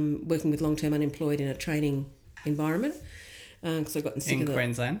with long-term unemployed in a training environment because I got sick of in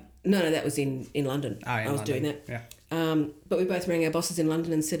Queensland? No, that was in London. Oh, I was doing that. Yeah. But we both rang our bosses in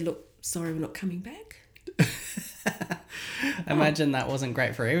London and said, look, sorry, we're not coming back. Imagine that wasn't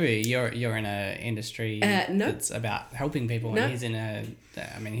great for you. You're in an industry that's about helping people, and he's in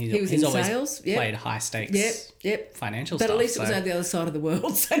he's in always sales, played high stakes financial stuff. But at least it was over the other side of the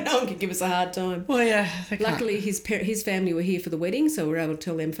world, so no one could give us a hard time. Well, yeah. Luckily, his family were here for the wedding, so we were able to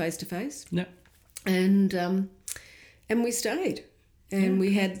tell them face to face. No. And we stayed, and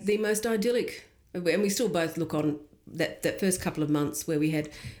we had the most idyllic, and we still both look on that first couple of months where we had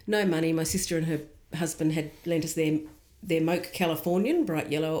no money. My sister and her husband had lent us their Moke Californian,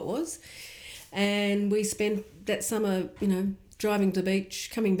 bright yellow it was, and we spent that summer, driving to the beach,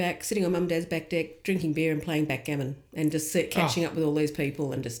 coming back, sitting on Mum and Dad's back deck, drinking beer and playing backgammon, and just catching up with all these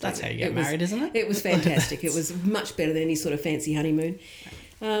people and just. That's how you get married, isn't it? It was fantastic. It was much better than any sort of fancy honeymoon.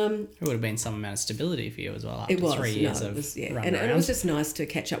 It would have been some amount of stability for you as well after It was 3 years it was, running and around. it was just nice to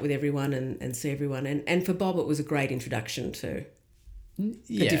catch up with everyone and see everyone. And for Bob, it was a great introduction to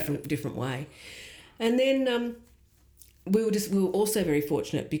a different way. And then we were also very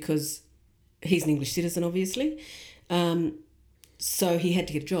fortunate because he's an English citizen, obviously. So he had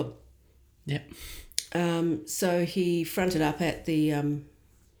to get a job. Yeah. So he fronted up at the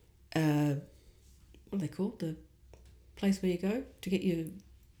what are they called? The place where you go to get your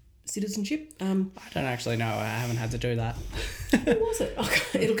citizenship. I don't actually know. I haven't had to do that. What was it? Oh,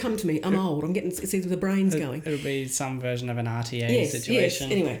 it'll come to me. I'm old. it's either the brain's going. It'll be some version of an RTA situation.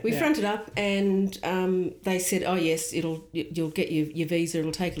 Yes. Anyway, we fronted up and they said, "Oh yes, you'll get your visa.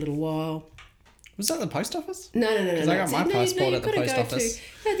 It'll take a little while." Was that the post office? No. Because I got my passport at the post office.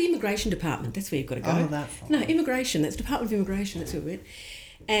 The immigration department. That's where you've got to go. Oh, that. No, immigration. That's Department of Immigration. That's where we went.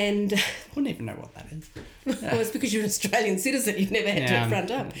 And I wouldn't even know what that is. well, it's because you're an Australian citizen. You've never had to front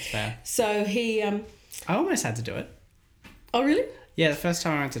up. That's fair. So he. I almost had to do it. Oh really? Yeah, the first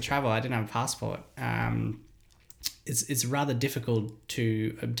time I went to travel, I didn't have a passport. It's rather difficult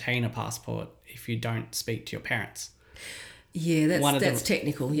to obtain a passport if you don't speak to your parents. Yeah, that's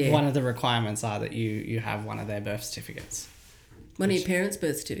technical. Yeah, one of the requirements are that you have one of their birth certificates. One of your parents'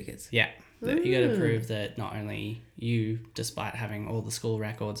 birth certificates. Yeah, that you got to prove that not only you, despite having all the school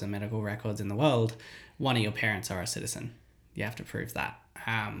records and medical records in the world, one of your parents are a citizen. You have to prove that.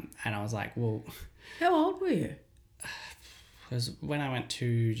 And I was like, well, how old were you? Because when I went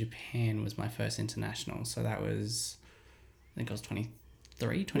to Japan was my first international, so that was, I think I was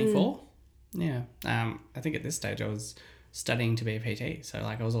 23, 24. Yeah. I think at this stage I was studying to be a PT, so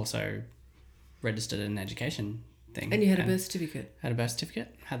like I was also registered in an education thing. And you had a birth certificate? Had a birth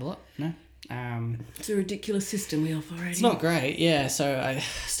certificate, had a lot, no. It's a ridiculous system we offer already. It's not great, yeah, so I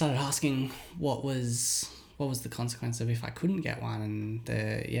started asking what was the consequence of if I couldn't get one, and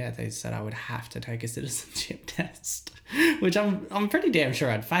they said I would have to take a citizenship test, which I'm pretty damn sure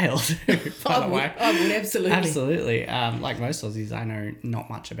I'd failed. I would absolutely. Like most Aussies, I know not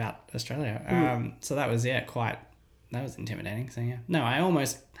much about Australia, so that was that was intimidating. So yeah, no, I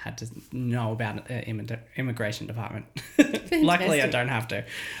almost had to know about immigration department. Luckily, I don't have to.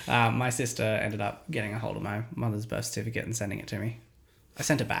 My sister ended up getting a hold of my mother's birth certificate and sending it to me. I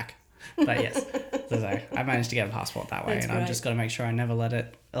sent it back. But yes, so I managed to get a passport that way. That's and great. I've just got to make sure I never let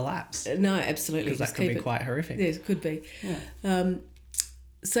it elapse. No, absolutely. Because that could be quite horrific. Yes, it could be. Yeah.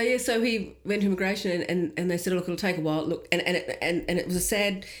 So he went to immigration and they said, look, it'll take a while. Look, and it was a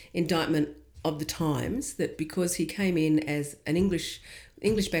sad indictment of the times that because he came in as an English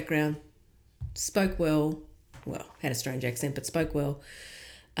background, spoke well, had a strange accent, but spoke well,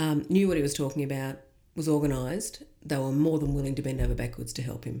 knew what he was talking about, was organised, they were more than willing to bend over backwards to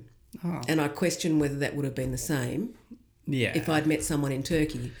help him. Oh. And I question whether that would have been the same if I'd met someone in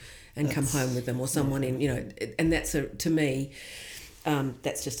Turkey and come home with them, or someone in, and that's to me,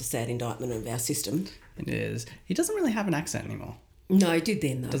 that's just a sad indictment of our system. It is. He doesn't really have an accent anymore. No, he did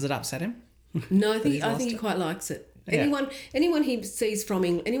then though. Does it upset him? No, I think he quite likes it. Yeah. Anyone he sees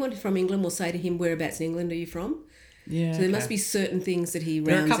anyone from England will say to him, "Whereabouts in England are you from?" Yeah. So there must be certain things that he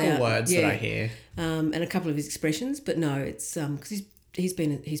rounds out. There are a couple of words that I hear, and a couple of his expressions, but no, it's because he's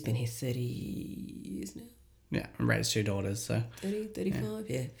been here 30 years now. Yeah, and raised 2 daughters, so 30, 35,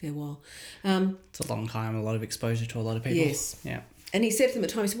 yeah, fair while. It's a long time, a lot of exposure to a lot of people. Yes. Yeah. And he said to them at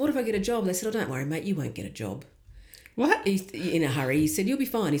the time, he said, "What if I get a job?" They said, "Oh, don't worry, mate, you won't get a job." What? In a hurry. He said, "You'll be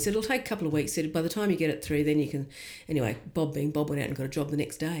fine." He said, "It'll take a couple of weeks." He said, "By the time you get it through, then you can..." Anyway, Bob went out and got a job the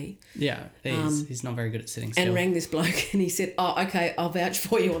next day. Yeah, he's not very good at sitting still. And rang this bloke and he said, "Oh, okay, I'll vouch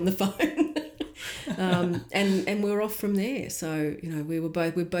for you on the phone." And we were off from there. So,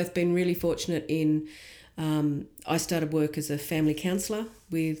 we've both been really fortunate in... I started work as a family counsellor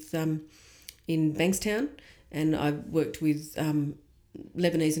in Bankstown, and I worked with...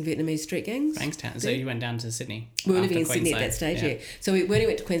 Lebanese and Vietnamese street gangs. Bankstown. So you went down to Sydney. We were living in Sydney at that stage, yeah. So when we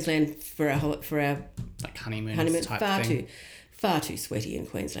went to Queensland for our like honeymoon type thing. Far too sweaty in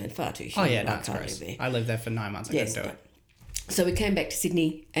Queensland, far too humid. Oh yeah, that's gross. I lived there for 9 months. I couldn't do it. So we came back to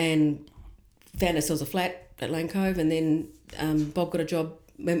Sydney and found ourselves a flat at Lane Cove, and then Bob got a job,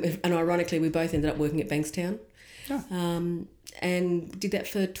 and ironically we both ended up working at Bankstown. Oh. And did that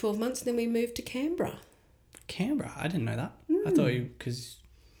for 12 months, and then we moved to Canberra. Canberra? I didn't know that. I thought because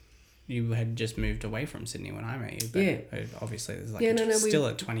you had just moved away from Sydney when I met you. But obviously there's still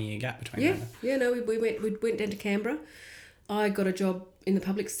a 20-year gap between them. Yeah, no, we went down to Canberra. I got a job in the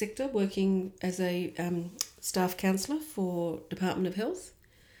public sector working as a staff counsellor for Department of Health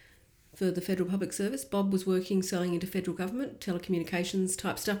for the Federal Public Service. Bob was working selling into federal government, telecommunications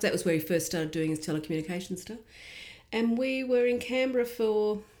type stuff. That was where he first started doing his telecommunications stuff. And we were in Canberra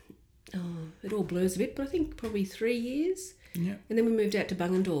for, it all blurs a bit, but I think probably 3 years. Yeah. And then we moved out to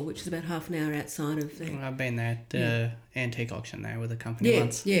Bungendore, which is about half an hour outside of there. I've been there, the antique auction there with a company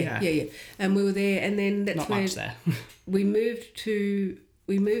once. Yeah. And we were there, and then that's Not where much there. we moved to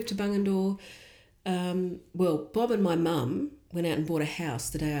Bungendore. Bob and my mum went out and bought a house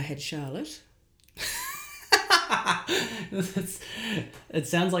the day I had Charlotte. It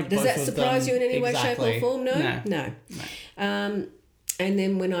sounds like Does both that of surprise them. you in any way, Exactly. shape or form? No. No. And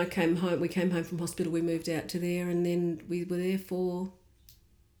then when we came home from hospital, we moved out to there, and then we were there for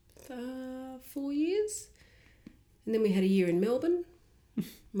 4 years. And then we had a year in Melbourne,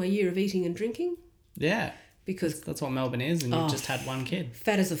 my year of eating and drinking. Yeah. Because that's what Melbourne is, and you've just had one kid.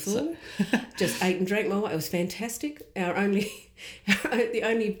 Fat as a fool. Just ate and drank my way. It was fantastic. The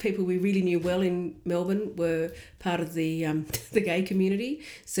only people we really knew well in Melbourne were part of the gay community.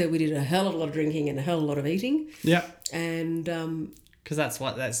 So we did a hell of a lot of drinking and a hell of a lot of eating. Yeah. And because that's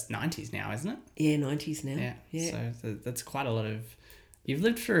 90s now, isn't it? Yeah, 90s now. Yeah. So that's quite a lot of. You've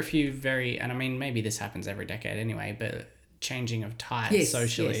lived through a few and I mean maybe this happens every decade anyway, but changing of tides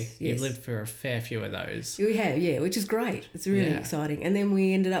socially. Yes. You've lived through a fair few of those. We have, which is great. It's really exciting. And then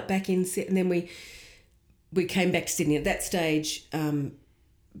we ended up back in Sydney, and then we came back to Sydney. At that stage,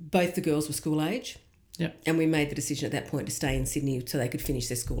 both the girls were school age. Yep. And we made the decision at that point to stay in Sydney so they could finish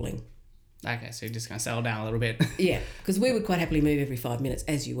their schooling. Okay, so you're just going to settle down a little bit. Yeah, because we would quite happily move every 5 minutes,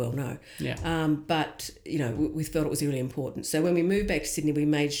 as you well know. Yeah. But, we felt it was really important. So when we moved back to Sydney, we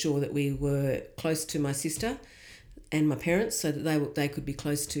made sure that we were close to my sister and my parents so that they could be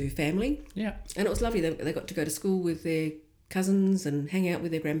close to family. Yeah. And it was lovely. They got to go to school with their cousins and hang out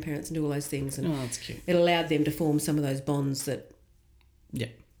with their grandparents and do all those things. And that's cute. it allowed them to form some of those bonds that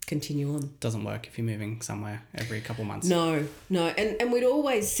continue on. Doesn't work if you're moving somewhere every couple months. No. And we'd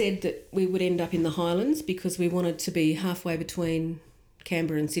always said that we would end up in the Highlands because we wanted to be halfway between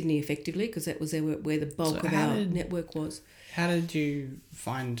Canberra and Sydney effectively, because that was where the bulk of our network was. How did you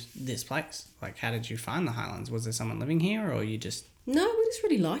find this place? Like, how did you find the Highlands? Was there someone living here, or you just... No, we just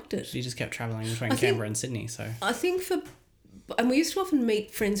really liked it. You just kept travelling between Canberra and Sydney, so... I think and we used to often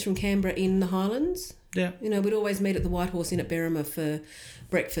meet friends from Canberra in the Highlands. Yeah. We'd always meet at the White Horse Inn at Berrima for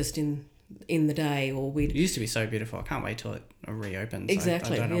breakfast in the day, or we'd... It used to be so beautiful. I can't wait till it reopens.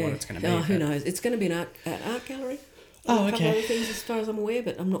 Exactly, I don't know what it's going to be. Who knows? It's going to be an art gallery. Oh, a couple okay. other things as far as I'm aware,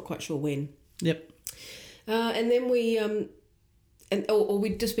 but I'm not quite sure when. Yep. And then we... or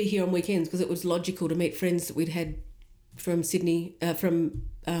we'd just be here on weekends because it was logical to meet friends that we'd had from Sydney,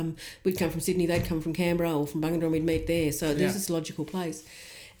 we'd come from Sydney, they'd come from Canberra or from Bungendore, and we'd meet there. So there's this logical place.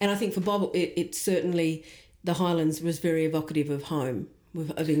 And I think for Bob, it certainly, the Highlands was very evocative of home,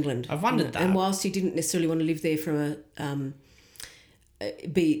 of England. I've wondered that. And whilst he didn't necessarily want to live there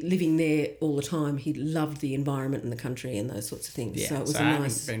be living there all the time, he loved the environment and the country and those sorts of things. Yeah, so it was I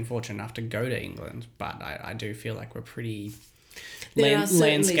haven't been fortunate enough to go to England, but I do feel like we're pretty...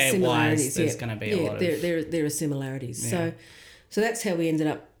 landscape-wise, there's going to be a lot of... There are similarities. Yeah. So that's how we ended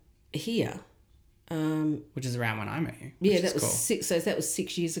up here. Which is around when I met you. Yeah, that was cool. That was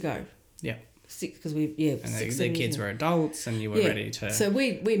 6 years ago. Yeah. 6, because and the kids were adults and you were ready to... So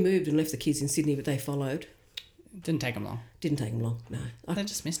we moved and left the kids in Sydney, but they followed. Didn't take them long. No. They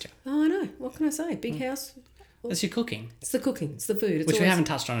just missed you. Oh, I know. What can I say? Big house. That's your cooking. It's the cooking. It's the food. Which we haven't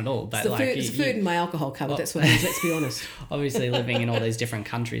touched on at all. But it's the food and my alcohol cupboard. That's what it is, let's be honest. Obviously, living in all these different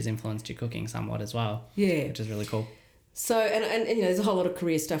countries influenced your cooking somewhat as well. Yeah. Which is really cool. So, and there's a whole lot of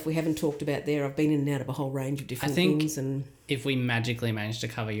career stuff we haven't talked about there. I've been in and out of a whole range of different things. And if we magically managed to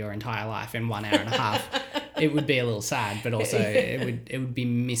cover your entire life in 1 hour and a half, it would be a little sad, but also it would be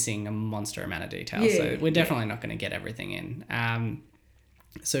missing a monster amount of detail. Yeah, so we're definitely not going to get everything in.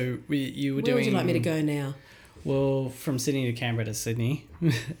 So you were doing... Where would you like me to go now? Well, from Sydney to Canberra to Sydney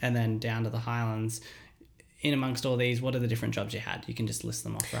and then down to the Highlands. In amongst all these, what are the different jobs you had? You can just list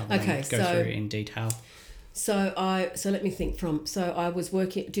them off rather than go through in detail. So let me think I was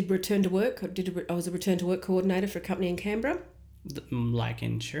working, return to work. I was a return to work coordinator for a company in Canberra. Like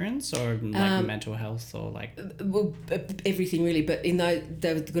insurance or like mental health or like... Well, everything really, but in those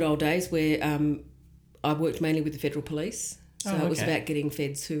were the good old days where I worked mainly with the Federal Police. So it was about getting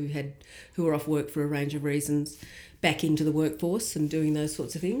feds who were off work for a range of reasons back into the workforce and doing those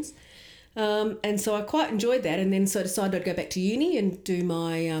sorts of things. And so I quite enjoyed that, and then so I decided I'd go back to uni and do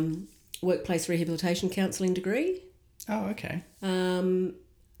my workplace rehabilitation counselling degree. Oh, okay.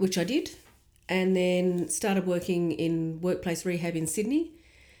 Which I did, and then started working in workplace rehab in Sydney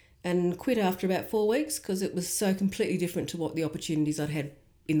and quit after about 4 weeks because it was so completely different to what the opportunities I'd had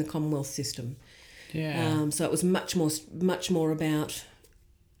in the Commonwealth system. Yeah. So it was much more about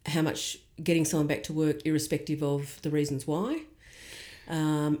how much getting someone back to work irrespective of the reasons why.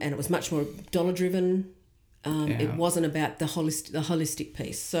 And it was much more dollar driven. It wasn't about the holistic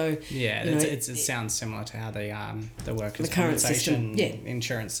piece. So yeah, it sounds similar to how the workers' the current compensation system,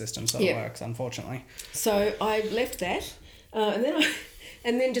 insurance system sort of works, unfortunately. So I left that, and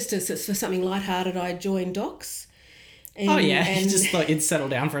then just for something lighthearted, I joined Docs. And, you just thought you'd settle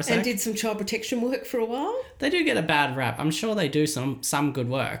down for a sec. And did some child protection work for a while. They do get a bad rap. I'm sure they do some good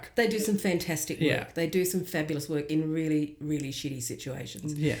work. They do some fantastic work. Yeah. They do some fabulous work in really, really shitty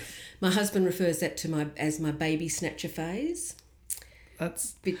situations. Yeah. My husband refers that to as my baby snatcher phase.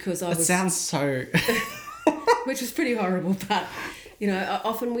 Because That sounds so... which was pretty horrible, but,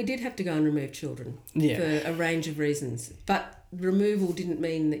 often we did have to go and remove children for a range of reasons. But removal didn't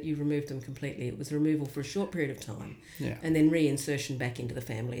mean that you removed them completely. It was removal for a short period of time and then reinsertion back into the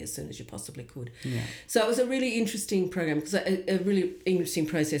family as soon as you possibly could. Yeah. So it was a really interesting program, because a really interesting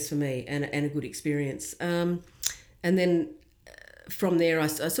process for me and a good experience. And then from there, I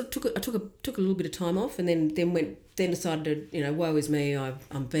sort of took a little bit of time off, and then decided to, woe is me,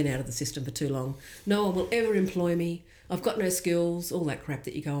 I've been out of the system for too long. No one will ever employ me. I've got no skills, all that crap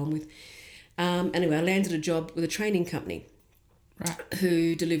that you go on with. Anyway, I landed a job with a training company. Right.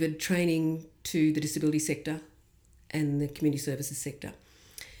 Who delivered training to the disability sector and the community services sector.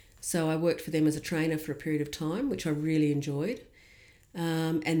 So I worked for them as a trainer for a period of time, which I really enjoyed.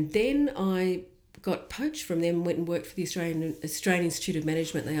 And then I got poached from them, went and worked for the Australian Institute of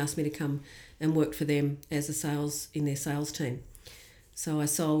Management. They asked me to come and work for them as in their sales team. So I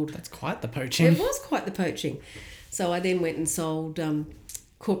sold... That's quite the poaching. It was quite the poaching. So I then went and sold...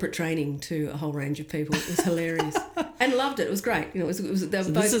 corporate training to a whole range of people. It was hilarious. And loved it. It was great. They were both great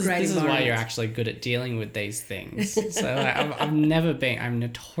environments. This is why you're actually good at dealing with these things. So I'm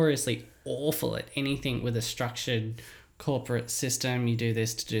notoriously awful at anything with a structured corporate system. You do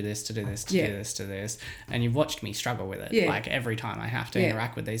this to do this to do this to do this to this. And you've watched me struggle with it. Like every time I have to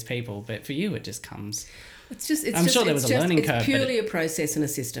interact with these people. But for you, it just comes... I'm sure there was a learning curve. It's purely a process and a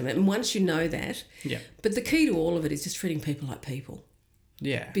system. And once you know that... Yeah. But the key to all of it is just treating people like people.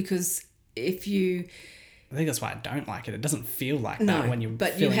 Yeah. Because if you... I think that's why I don't like it. It doesn't feel like that when you're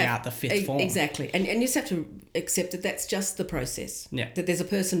filling out the fifth form. Exactly. And you just have to accept that that's just the process. Yeah. That there's a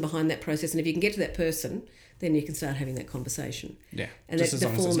person behind that process. And if you can get to that person, then you can start having that conversation. Yeah. And just as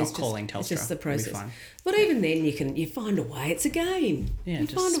long as it's not calling Telstra. It's just the process. It'll be fine. But even then you find a way. It's a game. Yeah,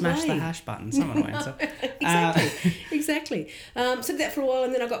 just smash the hash button. Someone will answer. Exactly. So did that for a while,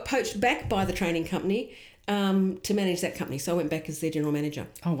 and then I got poached back by the training company to manage that company. So I went back as their general manager.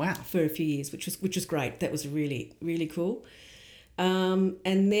 Oh wow! For a few years, which was great. That was really, really cool. And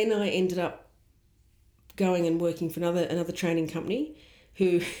then I ended up going and working for another training company,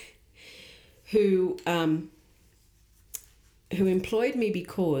 who employed me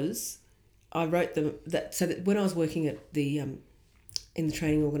because I wrote them so that when I was working at the in the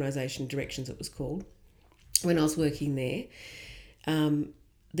training organisation, Directions it was called, when I was working there.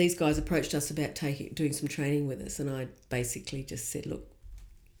 These guys approached us about doing some training with us, and I basically just said, look,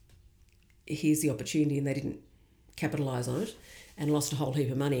 here's the opportunity, and they didn't capitalise on it and lost a whole heap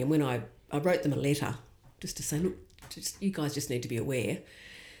of money. And when I wrote them a letter just to say, look, you guys just need to be aware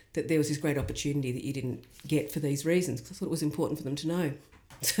that there was this great opportunity that you didn't get for these reasons, because I thought it was important for them to know.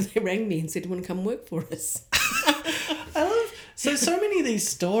 So they rang me and said, do you want to come work for us? I love... So many of these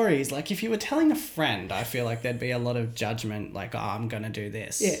stories, like if you were telling a friend, I feel like there'd be a lot of judgment, like, oh, I'm going to do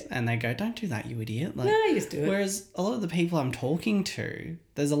this. Yeah. And they go, don't do that, you idiot. Like, no, you just do it. Whereas a lot of the people I'm talking to,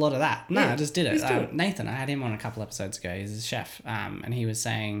 there's a lot of that. No, I just did it. Nathan, I had him on a couple episodes ago. He's a chef. And he was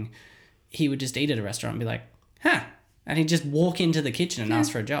saying he would just eat at a restaurant and be like, huh. And he'd just walk into the kitchen and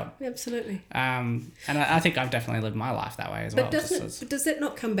ask for a job. Absolutely. And I think I've definitely lived my life that way as well. But does that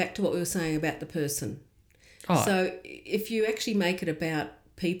not come back to what we were saying about the person? Oh. So if you actually make it about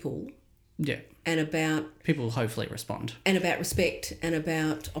people, and about people hopefully respond, and about respect and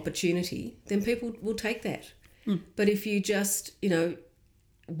about opportunity, then people will take that. But if you just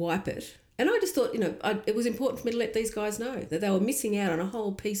wipe it, and I just thought it was important for me to let these guys know that they were missing out on a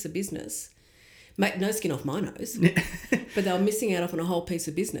whole piece of business. No skin off my nose, but they were missing out on a whole piece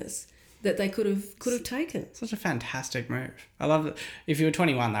of business that they could have taken. Such a fantastic move. I love it. If you were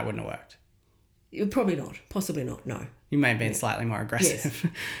 21, that wouldn't have worked. Probably not. Possibly not. No. You may have been slightly more aggressive.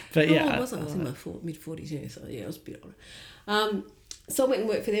 Yes. But yeah. I was in my mid-40s, so yeah, I was a bit older. So I went and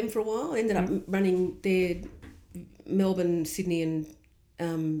worked for them for a while. I ended up running their Melbourne, Sydney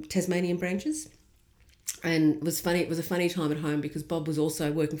and Tasmanian branches. And it was funny. It was a funny time at home because Bob was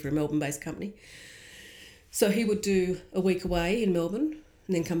also working for a Melbourne-based company. So he would do a week away in Melbourne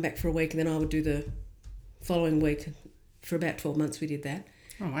and then come back for a week, and then I would do the following week. For about 12 months we did that.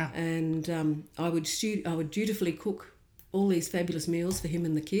 Oh, wow. And I would dutifully cook all these fabulous meals for him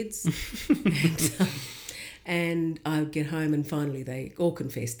and the kids. And I would get home and finally they all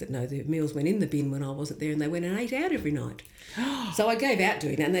confessed that no, the meals went in the bin when I wasn't there, and they went and ate out every night. So I gave out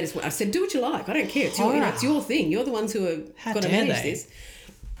doing that, and I said, do what you like. I don't care. It's your, it's your thing. You're the ones who are going to manage this.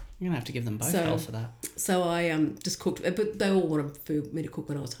 You're going to have to give them both hell for that. So I just cooked, but they all wanted for me to cook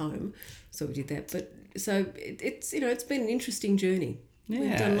when I was home. So we did that. But so it's, it's been an interesting journey. Yeah,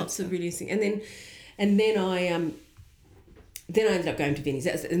 we've done lots of really things. And then I ended up going to Vinnie's.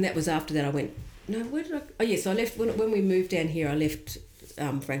 And that was after that I went, no, where did I? Oh, yes, I left, when we moved down here, I left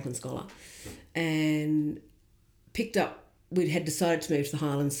Franklin Scholar and picked up, we had decided to move to the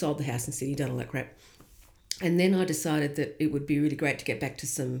Highlands, sold the house in Sydney, done all that crap. And then I decided that it would be really great to get back to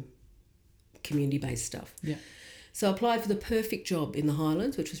some community-based stuff. Yeah. So I applied for the perfect job in the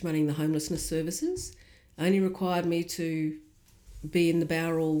Highlands, which was running the homelessness services. Only required me to be in the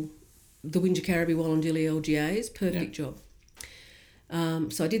Bowral, the Wingecarribee Wallandilly LGAs. Perfect job.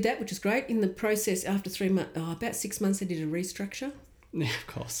 So I did that, which was great. In the process, after 3 months, about 6 months, I did a restructure. Yeah, of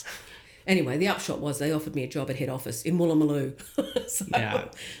course. Anyway, the upshot was they offered me a job at head office in Woolloomooloo. So I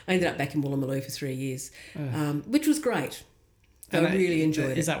ended up back in Woolloomooloo for 3 years, which was great. I really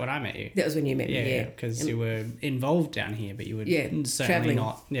enjoyed it. Is that when I met you? That was when you met me, yeah. Because you were involved down here, but you were certainly travelling,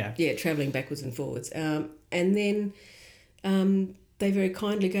 not. Yeah, travelling backwards and forwards. And then they very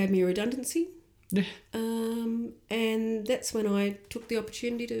kindly gave me a redundancy. Yeah. And that's when I took the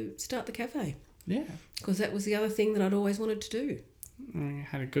opportunity to start the cafe. Yeah. Because that was the other thing that I'd always wanted to do. We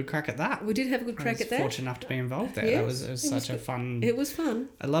had a good crack at that. We did have a good crack at that. Fortunate enough to be involved there. Yes, It was such a fun... It was fun.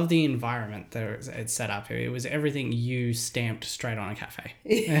 I love the environment that it's set up. It was everything you stamped straight on a cafe,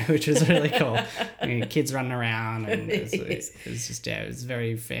 which was really cool. Kids running around, and it was just, it was a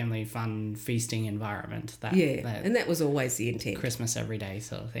very family, fun, feasting environment. And that was always the intent. Christmas every day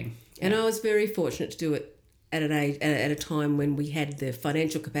sort of thing. And I was very fortunate to do it at a time when we had the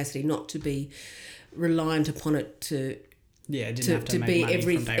financial capacity not to be reliant upon it to be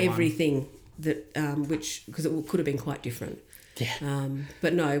everything that which, because it could have been quite different. Yeah.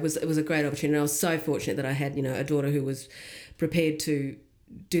 But no, it was a great opportunity. I was so fortunate that I had a daughter who was prepared to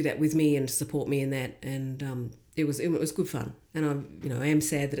do that with me and to support me in that, and it was good fun. And I am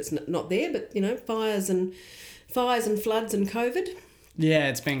sad that it's not there, but fires and floods and COVID. Yeah,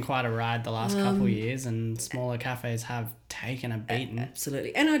 it's been quite a ride the last couple of years, and smaller cafes have taken a beating.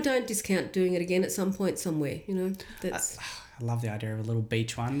 Absolutely. And I don't discount doing it again at some point somewhere, That's... I love the idea of a little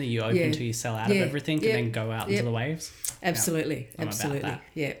beach one that you open till you sell out of everything and then go out into the waves. Absolutely. I'm absolutely. about that.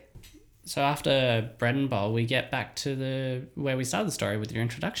 Yeah. So after Bread and Bowl, we get back to where we started the story with your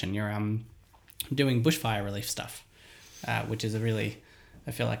introduction. You're doing bushfire relief stuff, which is a really... I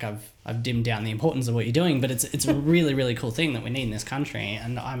feel like I've dimmed down the importance of what you're doing, but it's a really, really cool thing that we need in this country,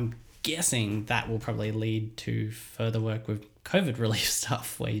 and I'm guessing that will probably lead to further work with COVID relief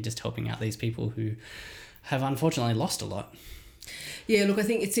stuff, where you're just helping out these people who have unfortunately lost a lot. Yeah, look, I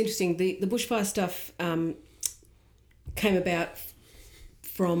think it's interesting. The bushfire stuff came about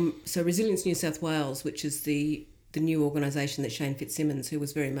from Resilience New South Wales, which is the new organisation that Shane Fitzsimmons, who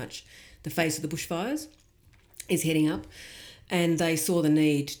was very much the face of the bushfires, is heading up. And they saw the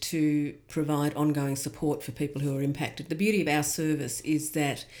need to provide ongoing support for people who are impacted. The beauty of our service is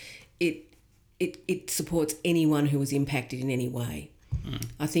that it supports anyone who is impacted in any way.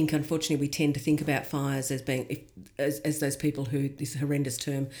 I think, unfortunately, we tend to think about fires as being as those people who, this horrendous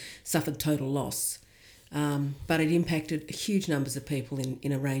term, suffered total loss. But it impacted huge numbers of people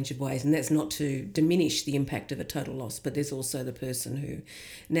in a range of ways, and that's not to diminish the impact of a total loss, but there's also the person who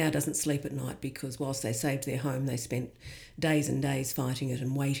now doesn't sleep at night because whilst they saved their home, they spent days and days fighting it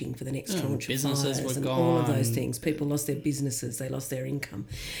and waiting for the next tranche of fires and gone. All of those things. People lost their businesses, they lost their income.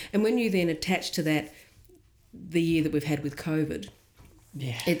 And when you then attach to that the year that we've had with COVID,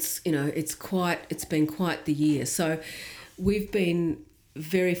 it's been quite the year. So we've been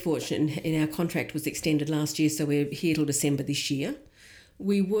very fortunate, and our contract was extended last year, so we're here till December this year.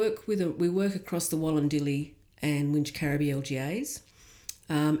 We work across the Wallandilly and Wingecarribee LGAs,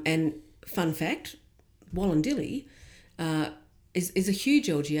 and fun fact, Wallandilly is a huge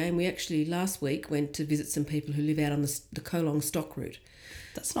LGA, and we actually last week went to visit some people who live out on the Colong stock route.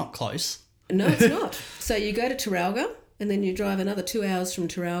 That's not close. No, it's not. So you go to Taralga, and then you drive another 2 hours from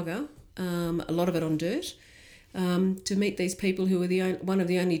Taralga, a lot of it on dirt, to meet these people who were one of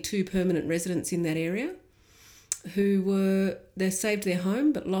the only 2 permanent residents in that area, they saved their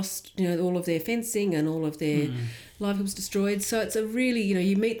home but lost all of their fencing and all of their livelihoods destroyed. So it's a really,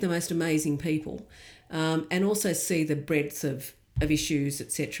 you meet the most amazing people, and also see the breadth of issues,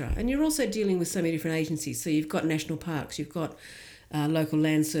 etc. And you're also dealing with so many different agencies. So you've got national parks, you've got local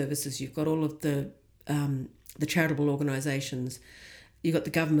land services, you've got all of the charitable organisations, you've got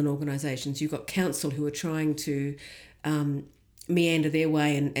the government organisations, you've got council who are trying to meander their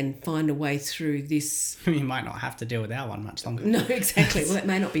way and find a way through this. You might not have to deal with our one much longer. No, exactly. Well, that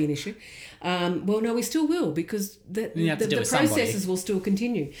may not be an issue. Well, no, we still will, because the processes will still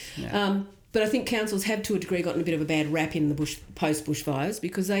continue. Yeah. But I think councils have, to a degree, gotten a bit of a bad rap in the post-bushfires,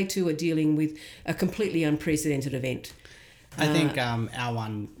 because they too are dealing with a completely unprecedented event. I think our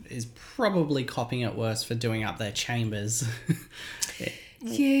one is probably copying it worse for doing up their chambers.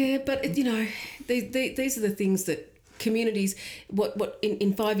 Yeah, but these are the things that communities, what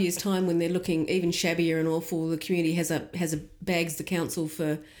in 5 years' time, when they're looking even shabbier and awful, the community has a bags the council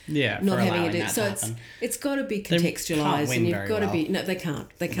for not having it. So it's got to be contextualised, and you've got to be. No, they can't.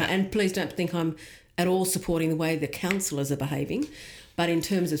 And please don't think I'm at all supporting the way the councillors are behaving. But in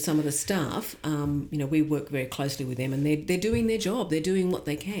terms of some of the staff, we work very closely with them, and they're doing their job. They're doing what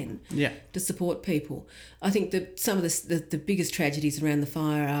they can to support people. I think that some of the biggest tragedies around the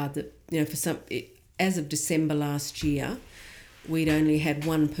fire are that, as of December last year, we'd only had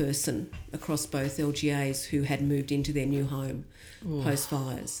one person across both LGAs who had moved into their new home post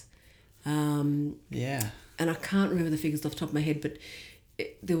fires. And I can't remember the figures off the top of my head, but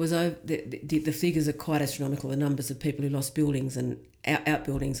there was the figures are quite astronomical. The numbers of people who lost buildings and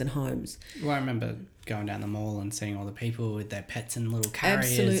outbuildings and homes. Well, I remember going down the mall and seeing all the people with their pets in little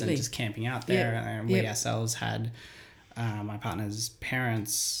carriers and just camping out there. Yep. And we ourselves had my partner's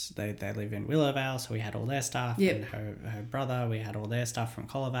parents. They live in Willowvale, so we had all their stuff. Yep. And her brother, we had all their stuff from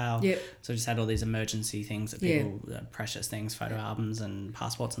Collarvale. Yep. So we just had all these emergency things that people, precious things, photo albums and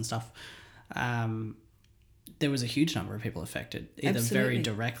passports and stuff. There was a huge number of people affected, either very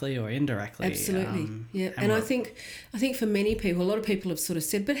directly or indirectly. Absolutely, And I think for many people, a lot of people have sort of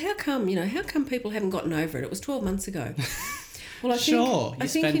said, but how come people haven't gotten over it? It was 12 months ago. Well, you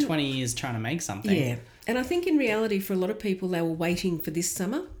spent 20 years trying to make something. Yeah, and I think in reality, for a lot of people, they were waiting for this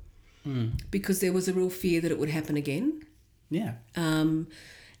summer because there was a real fear that it would happen again. Yeah. And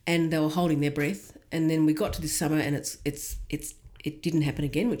they were holding their breath, and then we got to this summer, and it didn't happen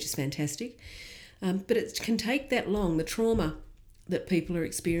again, which is fantastic. But it can take that long. The trauma that people are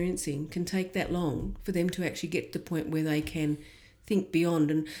experiencing can take that long for them to actually get to the point where they can think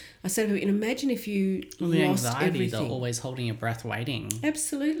beyond. And I said to her, imagine if you the lost anxiety, everything. the always holding your breath waiting.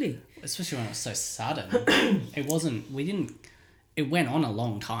 Absolutely. Especially when it was so sudden. It went on a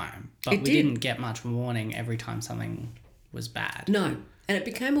long time, but we didn't get much warning every time something was bad. No. And it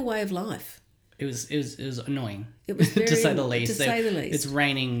became a way of life. It was annoying. It was very, to say the least. It's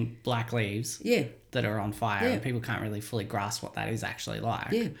raining black leaves that are on fire, and people can't really fully grasp what that is actually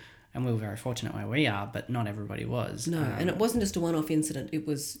like. Yeah. And we were very fortunate where we are, but not everybody was. No, and it wasn't just a one-off incident. It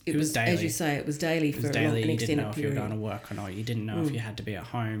was daily. As you say, it was daily for an extended period. You didn't know if you were going to work or not. You didn't know if you had to be at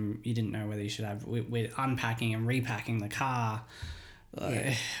home. You didn't know whether you should have... We're unpacking and repacking the car.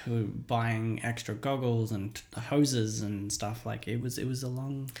 We were buying extra goggles and hoses and stuff. Like, it was a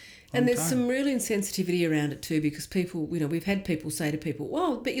long and there's time. Some real insensitivity around it too, because people, we've had people say to people,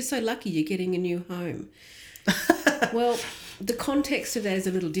 well, but you're so lucky you're getting a new home. Well, the context of that is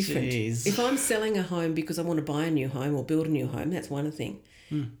a little different. Jeez. If I'm selling a home because I want to buy a new home or build a new home, that's one thing.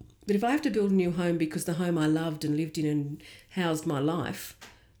 But if I have to build a new home because the home I loved and lived in and housed my life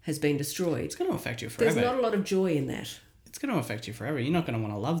has been destroyed, it's going to affect you forever. There's not a lot of joy in that. It's going to affect you forever. You're not going to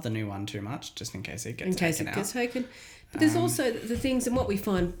want to love the new one too much, just in case it gets taken. But there's also the things, and what we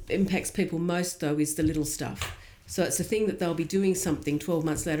find impacts people most, though, is the little stuff. So it's the thing that they'll be doing something 12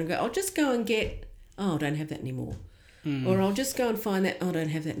 months later and go, I'll just go and get, I don't have that anymore. Or I'll just go and find that, I don't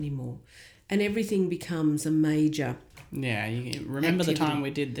have that anymore. And everything becomes a major you remember activity. The time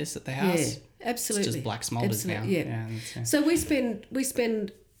we did this at the house? Yeah, absolutely. It's just black smoulders now. Yeah. So we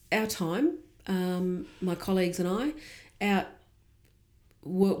spend our time, my colleagues and I, out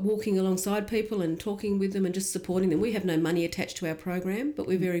walking alongside people and talking with them and just supporting them. We have no money attached to our program, but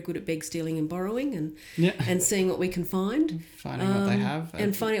we're very good at beg, stealing and borrowing and seeing what we can find. Finding what they have.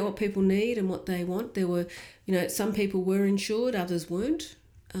 And finding out what people need and what they want. There were, some people were insured, others weren't.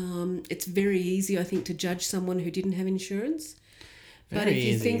 It's very easy, I think, to judge someone who didn't have insurance. But if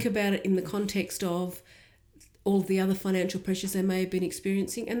you think about it in the context of all of the other financial pressures they may have been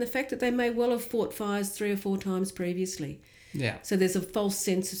experiencing and the fact that they may well have fought fires 3 or 4 times previously. Yeah. So there's a false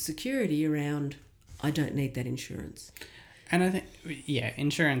sense of security around, I don't need that insurance. And I think,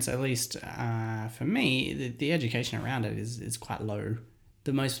 insurance, at least for me, the education around it is quite low.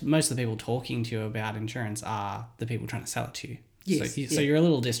 Most of the people talking to you about insurance are the people trying to sell it to you. Yes, so you're a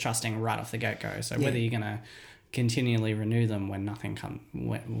little distrusting right off the get-go. So whether you're going to continually renew them when nothing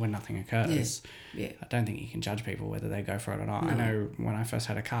when nothing occurs. Yeah. I don't think you can judge people whether they go for it or not. No. I know when I first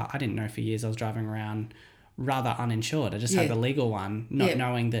had a car, I didn't know for years I was driving around rather uninsured. I just had the legal one, not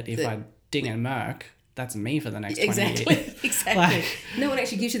knowing that if I ding a Merc, that's me for the next 20 years. Exactly. Like, no one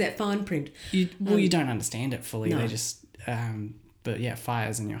actually gives you that fine print. You don't understand it fully. No. They just, but yeah,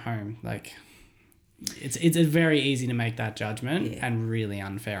 fires in your home. Like, it's very easy to make that judgment and really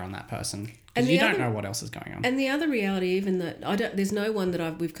unfair on that person. Because you don't know what else is going on. And the other reality, even that there's no one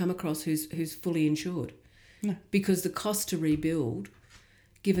that we've come across who's fully insured. No. Because the cost to rebuild,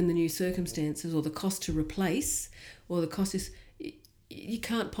 given the new circumstances, or the cost to replace, or the cost is, you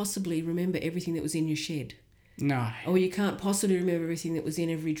can't possibly remember everything that was in your shed. No. Or you can't possibly remember everything that was in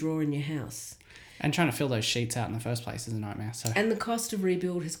every drawer in your house. And trying to fill those sheets out in the first place is a nightmare. So. And the cost of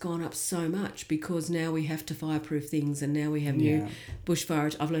rebuild has gone up so much because now we have to fireproof things, and now we have new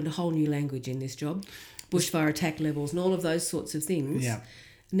bushfire. I've learned a whole new language in this job. Bushfire attack levels and all of those sorts of things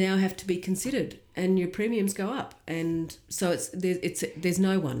now have to be considered, and your premiums go up. And so there's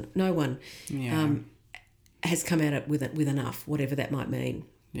no one has come at it with enough, whatever that might mean.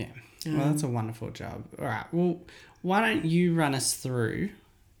 Yeah. Well, that's a wonderful job. All right. Well, why don't you run us through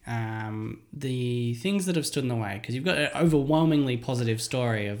the things that have stood in the way, because you've got an overwhelmingly positive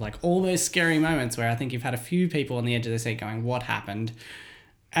story of like all those scary moments where I think you've had a few people on the edge of their seat going, what happened?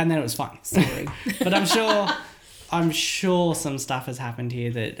 And then it was fine. Sorry. But I'm sure some stuff has happened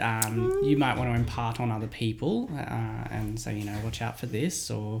here that you might want to impart on other people and say, watch out for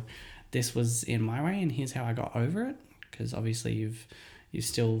this, or this was in my way and here's how I got over it. Because obviously you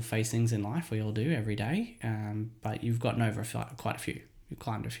still face things in life, we all do every day, but you've gotten over quite a few. You've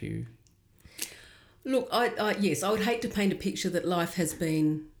climbed a few. Look, yes, I would hate to paint a picture that life has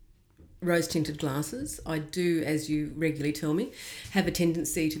been rose-tinted glasses. I do, as you regularly tell me, have a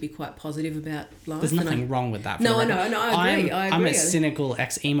tendency to be quite positive about life. There's nothing wrong with that. No, I know, I agree. I'm a cynical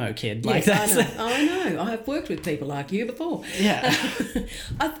ex-emo kid. Like yes, I know. I have worked with people like you before. Yeah.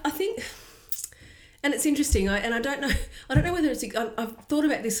 I think... And it's interesting, I don't know whether it's... I've thought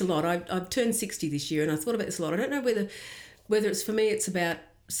about this a lot. I've turned 60 this year, and I've thought about this a lot. I don't know whether it's, for me, it's about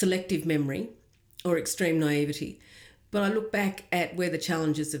selective memory or extreme naivety. But I look back at where the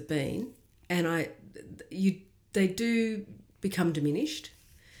challenges have been, and they do become diminished.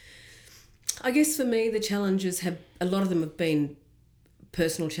 I guess for me, the challenges a lot of them have been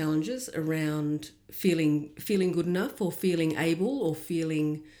personal challenges around feeling good enough, or feeling able, or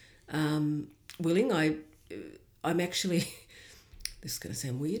feeling willing. I'm actually, this is going to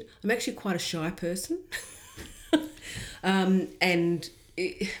sound weird, I'm actually quite a shy person. And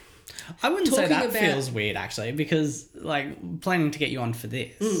I wouldn't say that feels weird, actually, because like planning to get you on for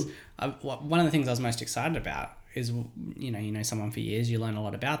this, one of the things I was most excited about is, you know someone for years, you learn a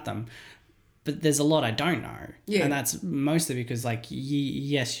lot about them, but there's a lot I don't know. Yeah. And that's mostly because like,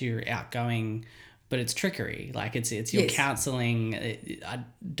 yes, you're outgoing, but it's trickery. Like it's your counselling. I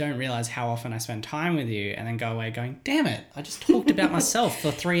don't realise how often I spend time with you and then go away going, damn it, I just talked about myself for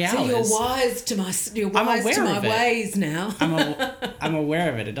 3 hours. So you're wise to my ways now. I'm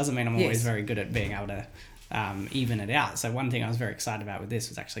aware of it. It doesn't mean I'm always very good at being able to even it out. So one thing I was very excited about with this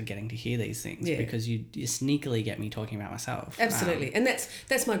was actually getting to hear these things, because you sneakily get me talking about myself. Absolutely. And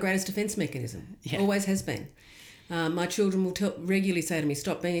that's my greatest defence mechanism. Always has been. My children will regularly say to me,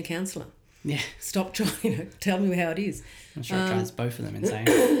 stop being a counsellor. Yeah. Stop trying, tell me how it is. I'm sure it drives both of them insane.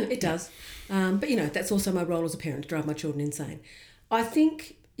 It does. But, that's also my role as a parent, to drive my children insane. I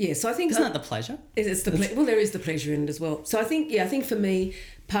think, Isn't that the pleasure? It's the well, there is the pleasure in it as well. So I think for me,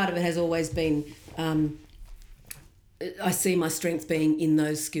 part of it has always been, I see my strength being in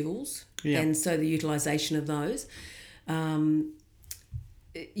those skills. Yeah. And so the utilisation of those. Look,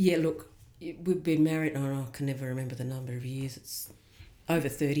 we've been married, I can never remember the number of years. It's over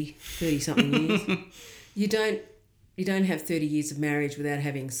 30 something years. You don't have 30 years of marriage without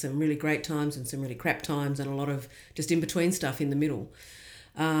having some really great times and some really crap times and a lot of just in between stuff in the middle.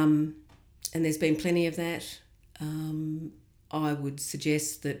 And there's been plenty of that. I would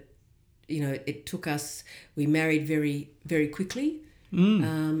suggest that, it took us, we married very, very quickly,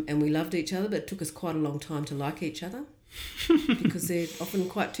 and we loved each other, but it took us quite a long time to like each other because they're often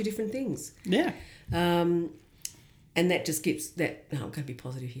quite two different things. Yeah. And that just gives that, I'm going to be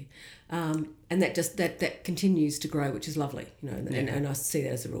positive here, and that just that continues to grow, which is lovely, and I see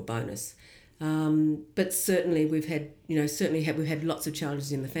that as a real bonus. But certainly we've had lots of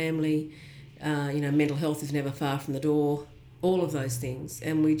challenges in the family. Mental health is never far from the door, all of those things,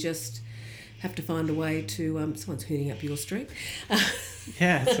 and we just have to find a way to. Someone's hooning up your street.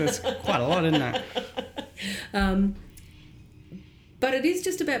 Yeah, so it's quite a lot, isn't it? But it is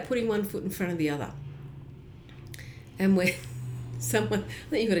just about putting one foot in front of the other. And when someone, I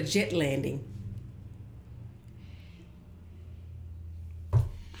think you've got a jet landing.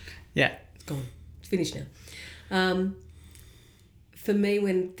 Yeah. It's gone. It's finished now. For me,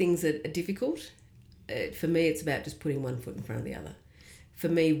 when things are difficult, for me, it's about just putting one foot in front of the other. For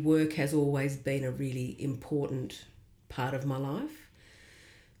me, work has always been a really important part of my life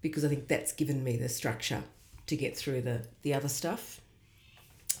because I think that's given me the structure to get through the other stuff.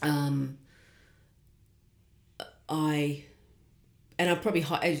 I probably,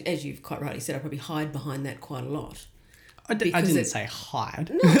 as you've quite rightly said, I probably hide behind that quite a lot. I didn't say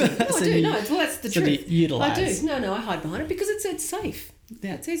hide. No, I do. No, well, that's the truth. Utilise. I do. No, I hide behind it because it's safe.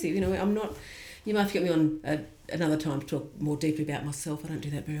 Yeah. It's easy. You know, I'm not... You might have to get me on another time to talk more deeply about myself. I don't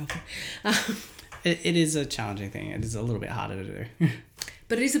do that very often. It is a challenging thing. It is a little bit harder to do.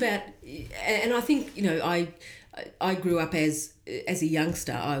 But it is about... And I think, you know, I grew up as a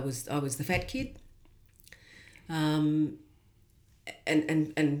youngster. I was the fat kid. And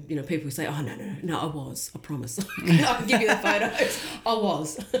you know, people say, oh, no, I was, I promise. I can give you the photos.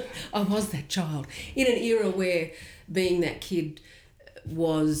 I was that child in an era where being that kid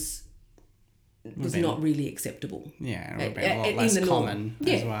was not really acceptable. Yeah, it would have been a lot less common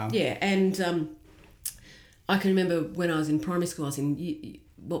as well. Yeah, and I can remember when I was in primary school, I was in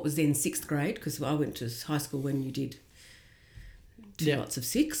what was then 6th grade, because I went to high school when you did lots of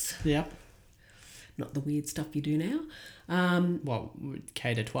 6. Yeah. Not the weird stuff you do now. Well,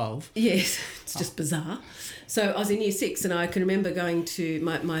 K to 12. Yes, it's just bizarre. So I was in year 6 and I can remember going to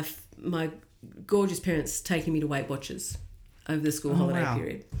my gorgeous parents taking me to Weight Watchers over the school holiday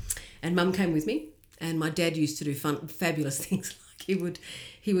period. And Mum came with me and my dad used to do fabulous things like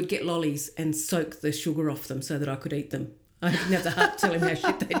he would get lollies and soak the sugar off them so that I could eat them. I didn't have to tell him how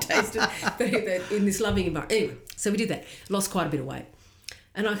shit they tasted, but in this loving environment. Anyway, so we did that. Lost quite a bit of weight.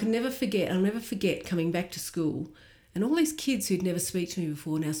 And I'll never forget coming back to school and all these kids who'd never spoken to me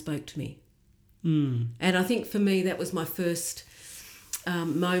before now spoke to me. Mm. And I think for me that was my first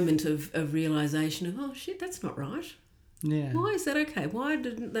moment of realisation of, oh, shit, that's not right. Yeah. Why is that okay? Why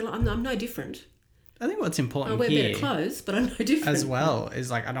didn't they... I'm no different. I think what's important I wear here better clothes, but I'm no different. as well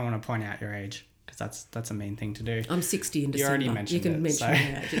is like, I don't want to point out your age because that's a mean thing to do. I'm 60 in December. You already mentioned You can mention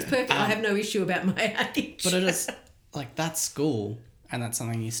my age. It's perfect. I have no issue about my age. But it is like that's school and that's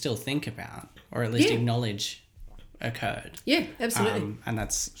something you still think about or at least acknowledge occurred. Yeah, absolutely. And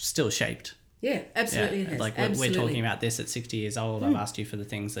that's still shaped. Yeah, absolutely. It has. Like we're talking about this at 60 years old. I've asked you for the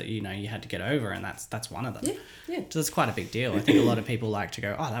things that you had to get over, and that's one of them. Yeah. So that's quite a big deal. I think a lot of people like to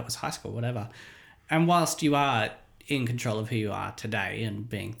go, oh, that was high school, whatever. And whilst you are in control of who you are today, and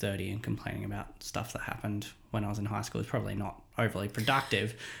being 30 and complaining about stuff that happened when I was in high school is probably not overly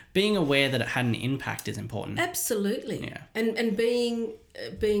productive, being aware that it had an impact is important. Absolutely. Yeah. And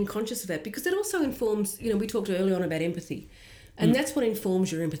being conscious of that, because it also informs, we talked earlier on about empathy, and that's what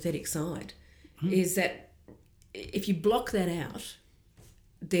informs your empathetic side. Is that if you block that out,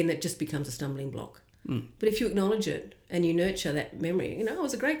 then it just becomes a stumbling block. But if you acknowledge it and you nurture that memory, I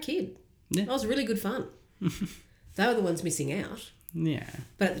was a great kid. Yeah. I was really good fun. They were the ones missing out. Yeah.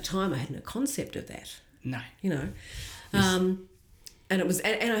 But at the time I had no concept of that. No. And it was,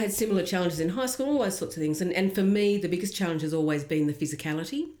 and I had similar challenges in high school, all those sorts of things. And for me, the biggest challenge has always been the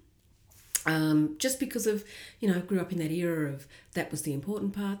physicality. Just because of, I grew up in that era of that was the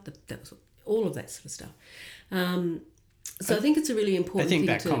important part, that was all of that sort of stuff. So I think it's a really important thing. I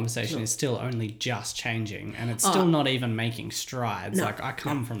think that conversation is still only just changing and it's still not even making strides. No, like I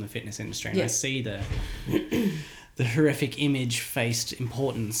come from the fitness industry and I see the horrific image-faced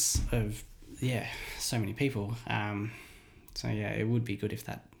importance of, so many people. So it would be good if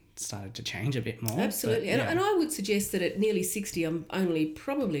that started to change a bit more. Absolutely. But, and I would suggest that at nearly 60, I'm only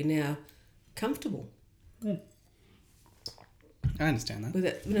probably now comfortable. Yeah. I understand that. With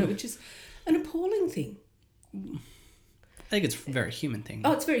it, which is an appalling thing. I think it's a very human thing.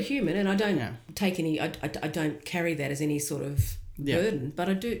 Oh, it's very human, and I don't take any. I don't carry that as any sort of burden, but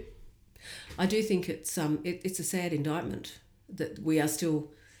I do think it's a sad indictment that we are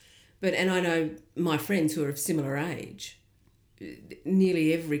still. And I know my friends who are of similar age.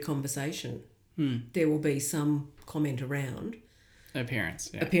 Nearly every conversation, there will be some comment around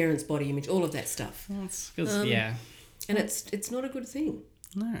appearance, body image, all of that stuff. Well, it's and it's not a good thing.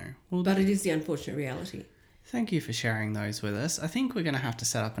 No, well, but it is the unfortunate reality. Thank you for sharing those with us. I think we're going to have to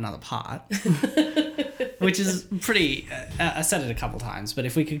set up another part, which is pretty... I said it a couple of times, but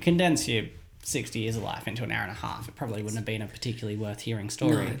if we could condense your 60 years of life into an hour and a half, it probably wouldn't have been a particularly worth hearing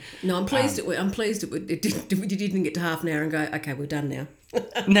story. No, I'm pleased. I'm pleased it didn't get to half an hour and go, okay, we're done now.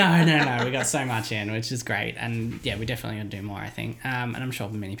 No. We got so much in, which is great. And yeah, we definitely going to do more, I think. And I'm sure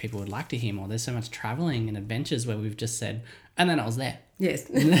many people would like to hear more. There's so much traveling and adventures where we've just said, and then I was there. Yes.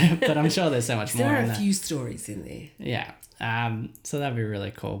 But I'm sure there's so much more. There are in a few stories in there. Yeah. So that'd be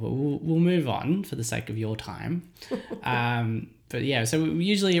really cool. But we'll move on for the sake of your time. But yeah, so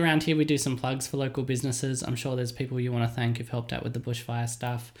usually around here we do some plugs for local businesses. I'm sure there's people you want to thank who've helped out with the bushfire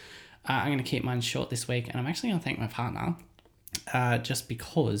stuff. I'm going to keep mine short this week, and I'm actually going to thank my partner. Just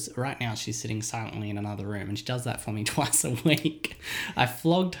because right now she's sitting silently in another room, and she does that for me twice a week. I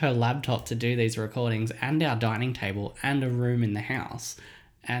flogged her laptop to do these recordings, and our dining table, and a room in the house,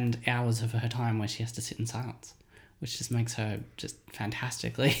 and hours of her time where she has to sit in silence, which just makes her just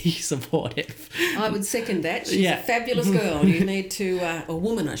fantastically supportive. I would second that. She's a fabulous girl. You need to, a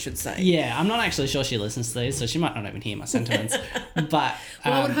woman, I should say. Yeah, I'm not actually sure she listens to these, so she might not even hear my sentiments. But well,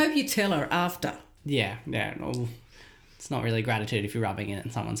 I would hope you tell her after. Yeah. Well, it's not really gratitude if you're rubbing it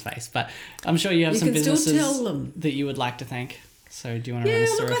in someone's face, but I'm sure you have some businesses that you would like to thank. So do you want to run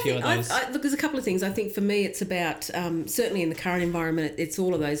us through a few of those? Look, there's a couple of things. I think for me it's about, certainly in the current environment, it's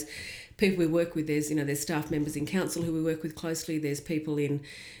all of those people we work with. There's staff members in council who we work with closely. There's people in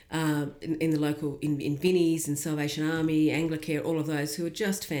the local, in Vinnie's and Salvation Army, Anglicare, all of those who are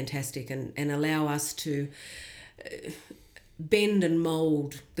just fantastic and allow us to bend and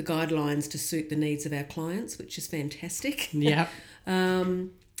mould the guidelines to suit the needs of our clients, which is fantastic. Yeah. And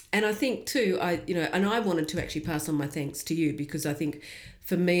I think too, I wanted to actually pass on my thanks to you, because I think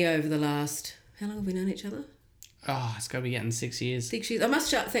for me over the last, how long have we known each other? Oh, it's got to be getting 6 years. 6 years. I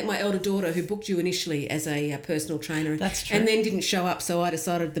must thank my elder daughter who booked you initially as a personal trainer. That's true. And then didn't show up, so I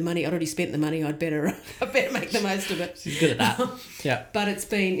decided I'd already spent the money, I'd better make the most of it. She's good at that. Yeah. But it's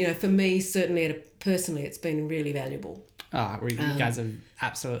been, for me, certainly personally, it's been really valuable. Oh, you guys are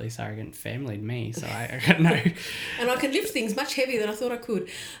absolutely surrogate family to me, so I don't know. And I can lift things much heavier than I thought I could.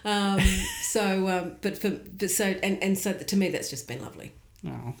 So to me, that's just been lovely.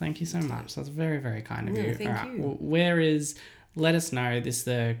 Oh, thank you so much. That's very, very kind of you. Thank you. Well, let us know. This is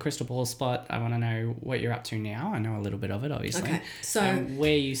the Crystal Ball spot. I want to know what you're up to now. I know a little bit of it, obviously. Okay, so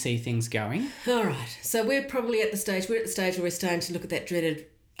where you see things going. All right. So we're probably at the stage where we're starting to look at that dreaded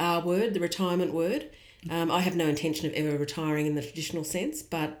R word, the retirement word. I have no intention of ever retiring in the traditional sense,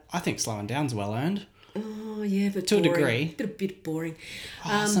 but I think slowing down's well earned. Oh yeah, but to boring. A degree, a bit boring.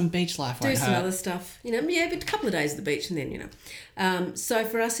 Some beach life won't do some hurt. other stuff, but a couple of days at the beach and then So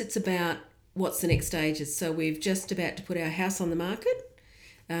for us, it's about what's the next stages. So we've just about to put our house on the market.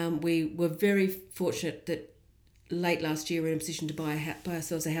 We were very fortunate that late last year we were in a position to buy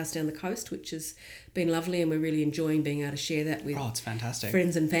ourselves a house down the coast, which has been lovely, and we're really enjoying being able to share that with it's fantastic.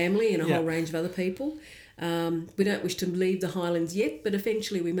 friends and family and a whole range of other people. We don't wish to leave the Highlands yet, but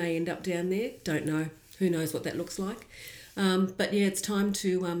eventually we may end up down there. Don't know. Who knows what that looks like. But yeah, it's time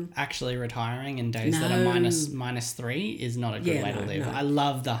to... Actually retiring in days that are minus 3 is not a good way to live. No. I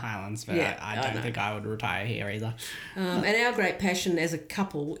love the Highlands, but I don't think I would retire here either. And our great passion as a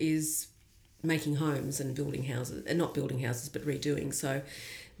couple is making homes and building houses, and not building houses, but redoing. So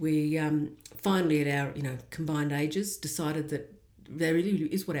we finally at our combined ages decided that that really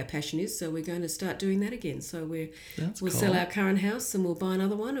is what our passion is. So we're going to start doing that again. So we'll cool. sell our current house and we'll buy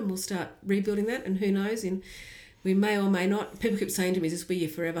another one and we'll start rebuilding that. And who knows, we may or may not. People keep saying to me, "Is this be your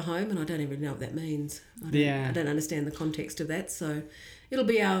forever home?" And I don't even know what that means. I don't understand the context of that. So it'll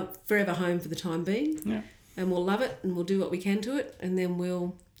be our forever home for the time being. Yeah. And we'll love it and we'll do what we can to it, and then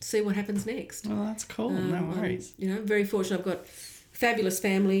we'll see what happens next. Well, that's cool. No worries. I'm very fortunate. I've got a fabulous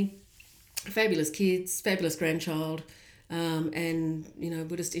family, fabulous kids, fabulous grandchild. And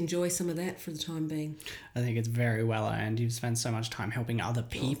we'll just enjoy some of that for the time being. I think it's very well earned. You've spent so much time helping other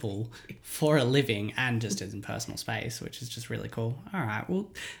people for a living and just in personal space, which is just really cool. All right. Well,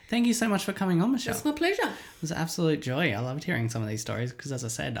 thank you so much for coming on, Michelle. It's my pleasure. It was an absolute joy. I loved hearing some of these stories because, as I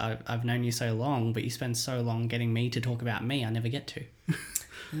said, I've known you so long, but you spend so long getting me to talk about me. I never get to.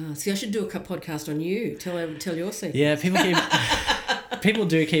 See, I should do a podcast on you. Tell your secrets. Yeah, people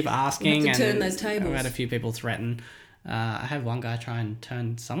do keep asking. We'll have to turn those tables. I've had a few people threaten. I had one guy try and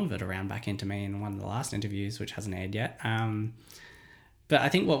turn some of it around back into me in one of the last interviews, which hasn't aired yet. But I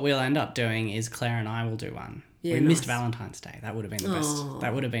think what we'll end up doing is Claire and I will do one. Yeah, we missed Valentine's Day. That would have been the best. Aww.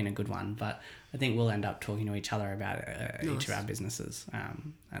 That would have been a good one. But I think we'll end up talking to each other about each of our businesses,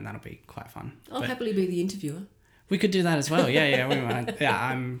 and that'll be quite fun. I'll happily be the interviewer. We could do that as well. Yeah, we might. Yeah,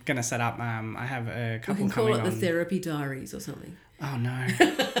 I'm gonna set up. I have a couple coming on. We can call it the Therapy Diaries or something. Oh no.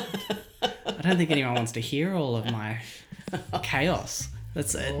 I don't think anyone wants to hear all of my chaos.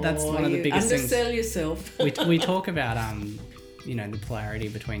 That's one of the biggest things. Undersell yourself. we talk about the polarity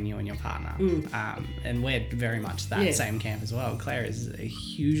between you and your partner, and we're very much that same camp as well. Claire is a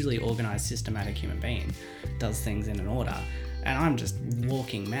hugely organized, systematic human being, does things in an order, and I'm just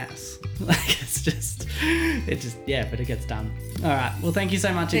walking mess. Like but it gets done. All right, well, thank you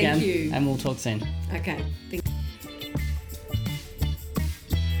so much again. Thank you. And we'll talk soon. Okay.